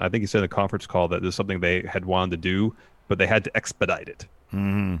saying, and I think he said in a conference call that this is something they had wanted to do, but they had to expedite it.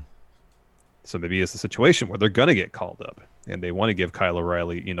 Mm-hmm. So maybe it's a situation where they're going to get called up and they want to give Kyle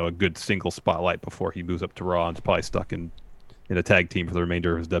O'Reilly, a good single spotlight before he moves up to Raw and is probably stuck in a tag team for the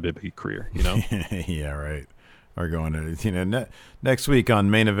remainder of his WWE career, Yeah, right. are going to, next week on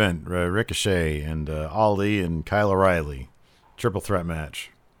Main Event, Ricochet and Ali and Kyle O'Reilly. Triple threat match.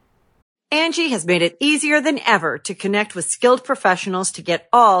 Angie has made it easier than ever to connect with skilled professionals to get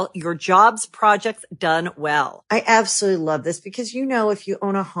all your jobs projects done well. I absolutely love this because, if you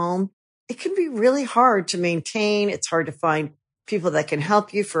own a home, it can be really hard to maintain. It's hard to find people that can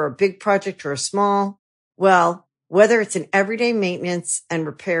help you for a big project or a small. Well, whether it's in everyday maintenance and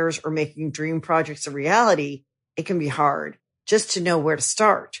repairs or making dream projects a reality, it can be hard just to know where to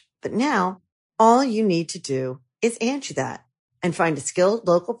start. But now all you need to do is Angie that and find a skilled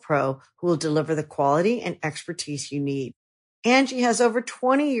local pro who will deliver the quality and expertise you need. Angie has over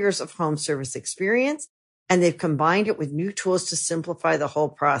 20 years of home service experience, and they've combined it with new tools to simplify the whole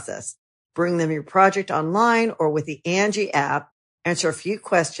process. Bring them your project online or with the Angie app. Answer a few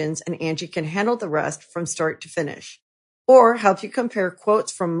questions, and Angie can handle the rest from start to finish. Or help you compare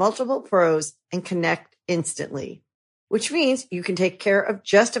quotes from multiple pros and connect instantly. Which means you can take care of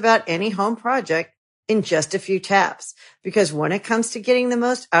just about any home project in just a few taps. Because when it comes to getting the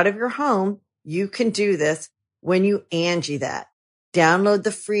most out of your home, you can do this when you Angie that. Download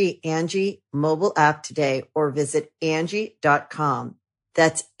the free Angie mobile app today or visit Angie.com.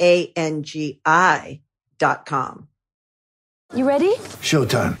 That's ANGI.com. You ready?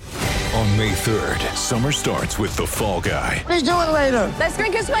 Showtime. On May 3rd, summer starts with The Fall Guy. Let's do it later. Let's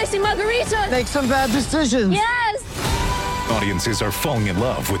drink a spicy margarita. Make some bad decisions. Yes! Audiences are falling in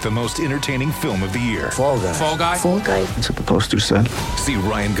love with the most entertaining film of the year. Fall Guy. Fall Guy? Fall Guy. That's what the poster said. See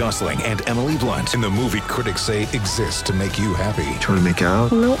Ryan Gosling and Emily Blunt in the movie critics say exists to make you happy. Trying to make it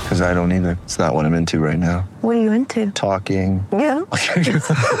out? Nope. Because I don't either. It's not what I'm into right now. What are you into? Talking. Yeah.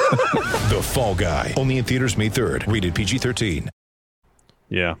 The Fall Guy. Only in theaters May 3rd. Rated PG-13.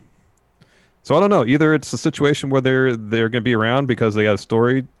 Yeah. So I don't know. Either it's a situation where they're going to be around because they got a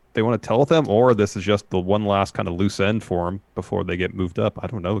story they want to tell with them, or this is just the one last kind of loose end for them before they get moved up. I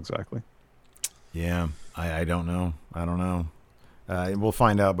don't know exactly. Yeah, I don't know. I don't know. We'll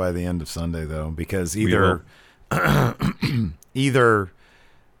find out by the end of Sunday, though, because either I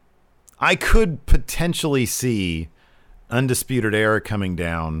could potentially see Undisputed Era coming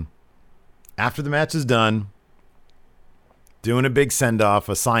down after the match is done, doing a big send-off,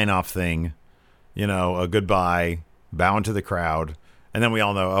 a sign-off thing, a goodbye, bowing to the crowd, and then we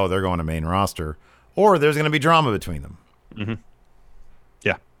all know, they're going to main roster, or there's going to be drama between them. Mm-hmm.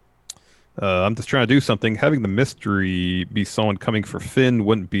 Yeah. I'm just trying to do something. Having the mystery be someone coming for Finn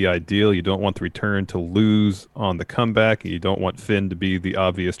wouldn't be ideal. You don't want the return to lose on the comeback, and you don't want Finn to be the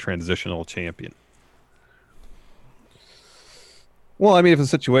obvious transitional champion. Well, I mean, if it's a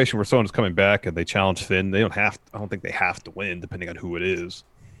situation where someone's coming back and they challenge Finn, I don't think they have to win, depending on who it is.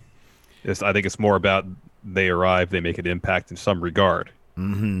 I think it's more about they arrive, they make an impact in some regard.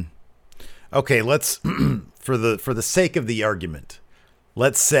 Mm-hmm. Okay, let's for the sake of the argument,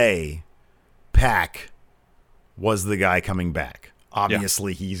 let's say Pac was the guy coming back.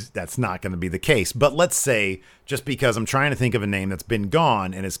 Obviously, that's not going to be the case. But let's say, just because I'm trying to think of a name that's been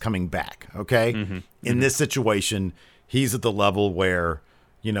gone and is coming back, okay? Mm-hmm. In this situation, he's at the level where,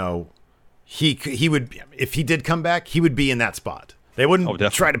 he would, if he did come back, he would be in that spot. They wouldn't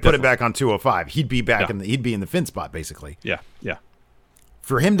try to put it back on 205. He'd be back he'd be in the Finn spot, basically. Yeah.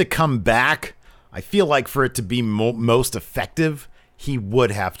 For him to come back, I feel like for it to be most effective, he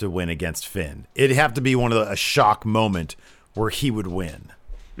would have to win against Finn. It'd have to be a shock moment where he would win.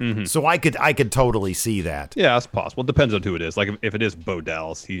 Mm-hmm. So I could totally see that. Yeah, it's possible. It depends on who it is. Like if it is Bo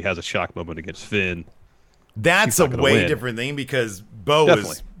Dallas, he has a shock moment against Finn. That's a way different thing because Bo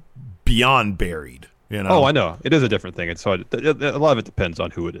is beyond buried. Oh, I know. It is a different thing. So a lot of it depends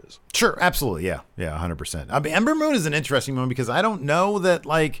on who it is. Sure, absolutely. Yeah, 100%. I mean, Ember Moon is an interesting one because I don't know that,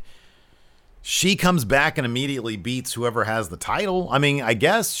 she comes back and immediately beats whoever has the title. I mean, I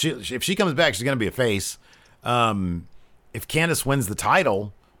guess if she comes back, she's going to be a face. If Candice wins the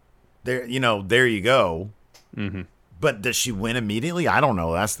title, there you go. Mm-hmm. But does she win immediately? I don't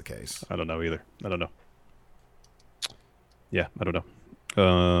know. That's the case. I don't know either. I don't know. Yeah, I don't know.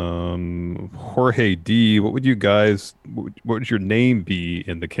 Jorge D, what would your name be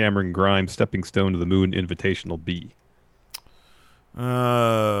in the Cameron Grimes Stepping Stone to the Moon Invitational be? I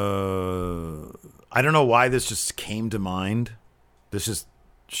don't know why this just came to mind. This just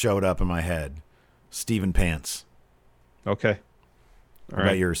showed up in my head. Steven Pants. Okay. All right.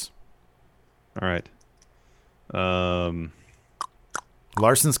 About yours? All right.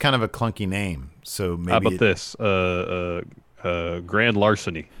 Larson's kind of a clunky name, so maybe. How about this? Grand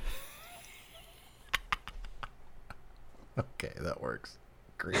Larceny. Okay, that works.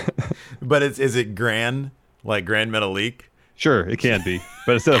 Great. But is it Grand, like Grand Metalik? Sure, it can be.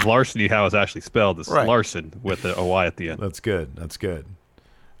 But instead of Larceny, how it's actually spelled, it's Right. Larson with a Y at the end. That's good. That's good.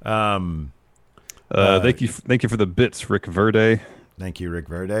 Thank you for the bits, Rick Verde. Thank you, Rick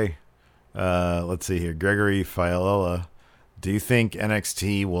Verde. Let's see here. Gregory Fialella. Do you think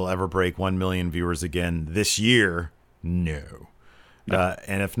NXT will ever break 1 million viewers again this year? No.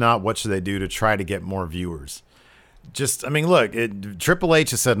 And if not, what should they do to try to get more viewers? Look, Triple H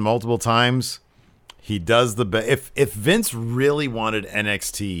has said multiple times he does the best. If Vince really wanted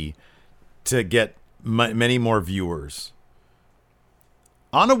NXT to get many more viewers,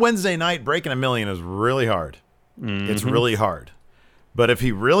 on a Wednesday night, breaking 1 million is really hard. Mm-hmm. It's really hard. But if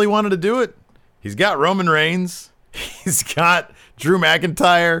he really wanted to do it, he's got Roman Reigns. He's got Drew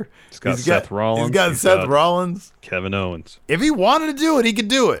McIntyre. He's got Seth Rollins. He's got Seth Rollins. Kevin Owens. If he wanted to do it, he could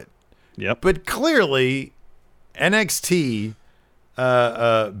do it. Yep. But clearly, NXT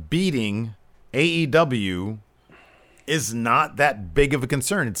beating AEW is not that big of a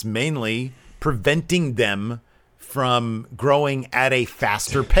concern. It's mainly preventing them from growing at a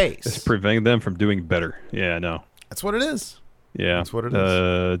faster pace. It's preventing them from doing better. Yeah, I know. That's what it is. Yeah. That's what it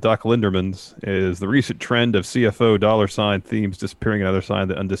is. Doc Linderman's is the recent trend of CFO $ themes disappearing another sign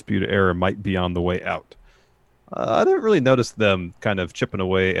that Undisputed Era might be on the way out. I didn't really notice them kind of chipping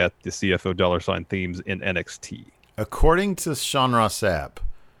away at the CFO $ themes in NXT. According to Sean Ross Sapp,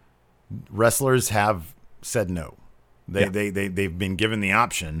 wrestlers have said no. They've been given the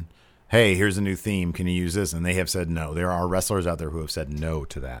option, hey, here's a new theme. Can you use this? And they have said no. There are wrestlers out there who have said no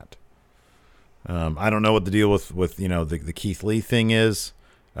to that. I don't know what the deal with the Keith Lee thing is,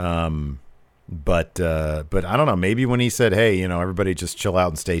 but I don't know. Maybe when he said, "Hey, everybody just chill out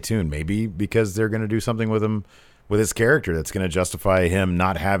and stay tuned," maybe because they're going to do something with him, with his character, that's going to justify him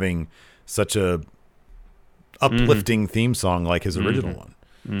not having such a uplifting theme song like his original one.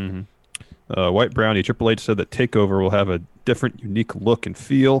 Mm-hmm. White Brownie Triple H said that Takeover will have a different, unique look and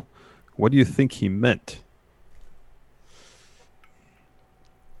feel. What do you think he meant?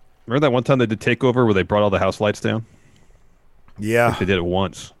 Remember that one time they did Takeover where they brought all the house lights down? Yeah. I think they did it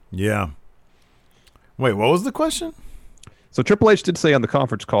once. Yeah. Wait, what was the question? So Triple H did say on the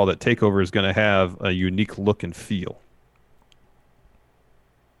conference call that Takeover is going to have a unique look and feel.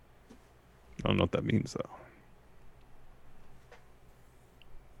 I don't know what that means, though.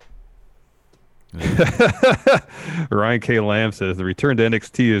 Ryan K. Lamb says the return to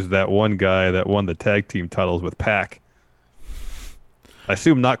NXT is that one guy that won the tag team titles with Pac. I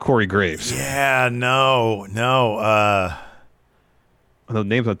assume not Corey Graves. Yeah, no. The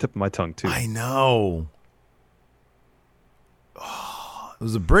name's on the tip of my tongue, too. I know. Oh, it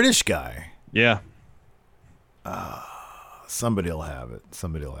was a British guy. Yeah. Somebody will have it.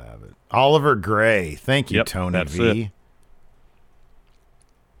 Oliver Gray. Thank you, Yep, Tony that's V. it.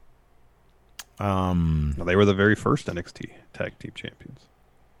 Well, they were the very first NXT tag team champions.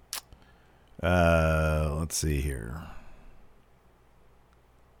 Let's see here.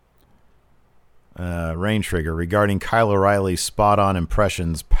 Rain Trigger, regarding Kyle O'Reilly's spot-on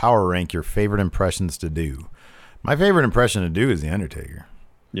impressions, power rank your favorite impressions to do. My favorite impression to do is The Undertaker.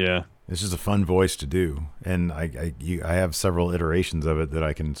 Yeah. It's just a fun voice to do, and I have several iterations of it that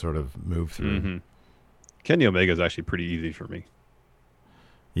I can sort of move through. Mm-hmm. Kenny Omega is actually pretty easy for me.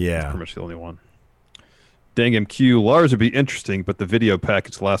 Yeah. That's pretty much the only one. Dang MQ, Lars would be interesting, but the video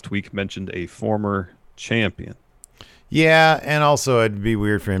package last week mentioned a former champion. Yeah, and also it'd be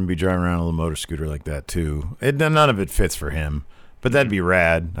weird for him to be driving around a little motor scooter like that too. None of it fits for him, but that'd be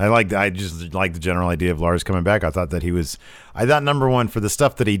rad. I just like the general idea of Lars coming back. I thought number one, for the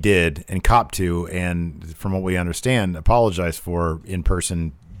stuff that he did and copped to, and from what we understand, apologized for in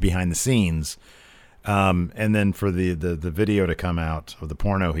person behind the scenes, and then for the video to come out of the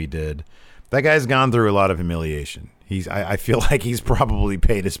porno he did. That guy's gone through a lot of humiliation. I feel like he's probably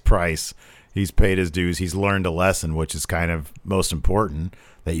paid his price. He's paid his dues. He's learned a lesson, which is kind of most important,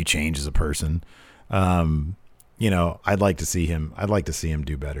 that you change as a person. I'd like to see him. I'd like to see him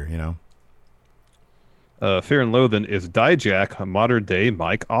do better. Fear and Loathing, is Dijak a modern day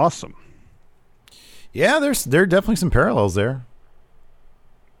Mike Awesome? Yeah, there are definitely some parallels there.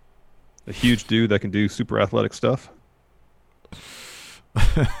 A huge dude that can do super athletic stuff.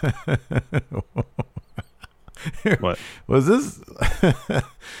 What was this?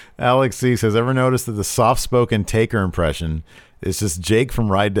 Alex C says, ever noticed that the soft-spoken Taker impression is just Jake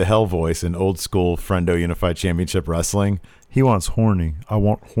from Ride to Hell voice in old school Friendo Unified Championship Wrestling? He wants horny. I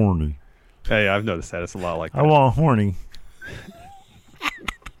want horny. Hey, I've noticed that. It's a lot like that. I want horny.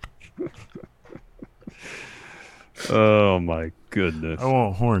 Oh my goodness. I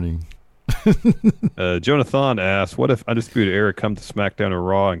want horny. Jonathan asks, what if Undisputed Era come to SmackDown or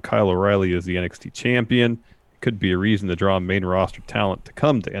Raw and Kyle O'Reilly is the NXT champion? could be a reason to draw main roster talent to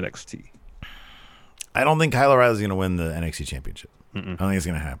come to NXT. I don't think Kyle O'Reilly's going to win the NXT Championship. I don't think it's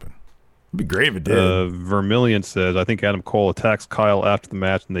going to happen. It'd be great if it did. Vermillion says, I think Adam Cole attacks Kyle after the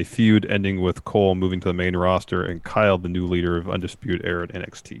match and they feud, ending with Cole moving to the main roster and Kyle the new leader of Undisputed Era at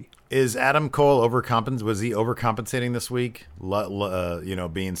NXT. Is Adam Cole overcompensating? Was he overcompensating this week?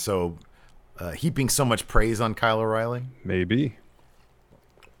 Being so heaping so much praise on Kyle O'Reilly? Maybe.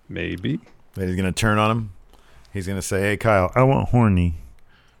 That he's going to turn on him? He's going to say, hey, Kyle, I want horny.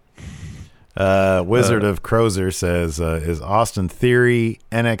 Wizard of Crozer says, is Austin Theory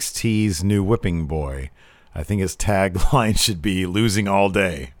NXT's new whipping boy? I think his tagline should be losing all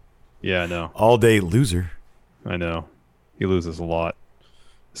day. Yeah, I know. All day loser. I know. He loses a lot.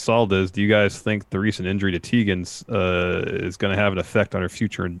 Saldes, do you guys think the recent injury to Tegan's is going to have an effect on her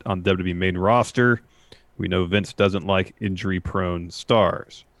future on WWE main roster? We know Vince doesn't like injury-prone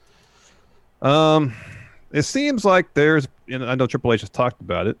stars. It seems like I know Triple H has talked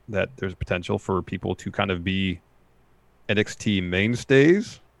about it, that there's potential for people to kind of be NXT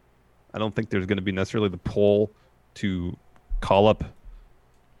mainstays. I don't think there's going to be necessarily the pull to call up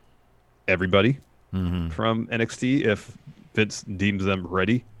everybody from NXT if Vince deems them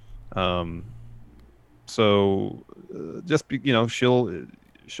ready. She already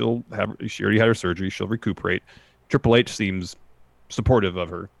had her surgery. She'll recuperate. Triple H seems supportive of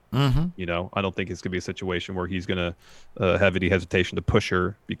her. I don't think it's gonna be a situation where he's gonna have any hesitation to push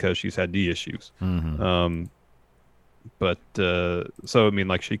her because she's had knee issues. So I mean,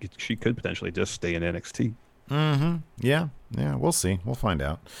 like she could potentially just stay in NXT. Yeah, we'll see. We'll find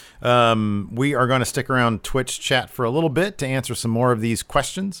out. We are going to stick around Twitch chat for a little bit to answer some more of these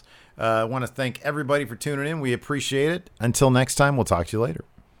questions. I want to thank everybody for tuning in. We appreciate it. Until next time, we'll talk to you later.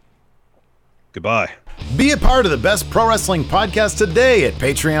 Goodbye. Be a part of the best pro wrestling podcast today at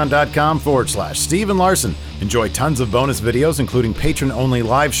patreon.com/Steven Larson. Enjoy tons of bonus videos, including patron-only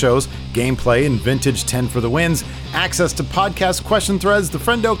live shows, gameplay, and vintage 10 for the wins, access to podcast question threads, the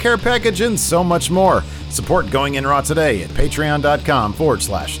Friendo Care Package, and so much more. Support Going In Raw today at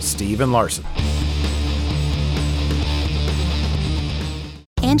patreon.com/Steven Larson.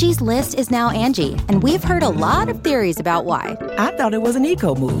 Angie's List is now Angie, and we've heard a lot of theories about why. I thought it was an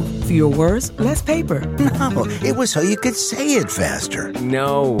eco move. Fewer words, less paper. No, it was so you could say it faster.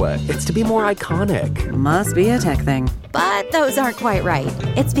 No, it's to be more iconic. Must be a tech thing. But those aren't quite right.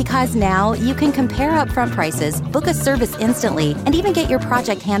 It's because now you can compare upfront prices, book a service instantly, and even get your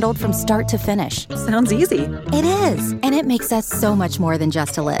project handled from start to finish. Sounds easy. It is, and it makes us so much more than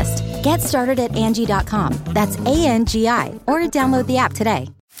just a list. Get started at Angie.com. That's ANGI, or download the app today.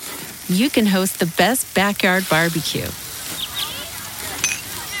 You can host the best backyard barbecue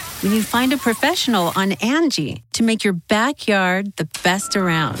when you find a professional on Angie to make your backyard the best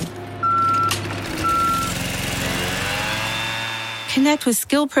around. Connect with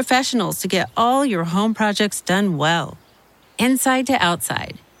skilled professionals to get all your home projects done well. Inside to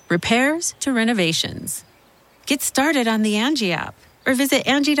outside, repairs to renovations. Get started on the Angie app or visit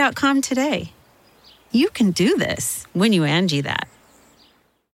Angie.com today. You can do this when you Angie that.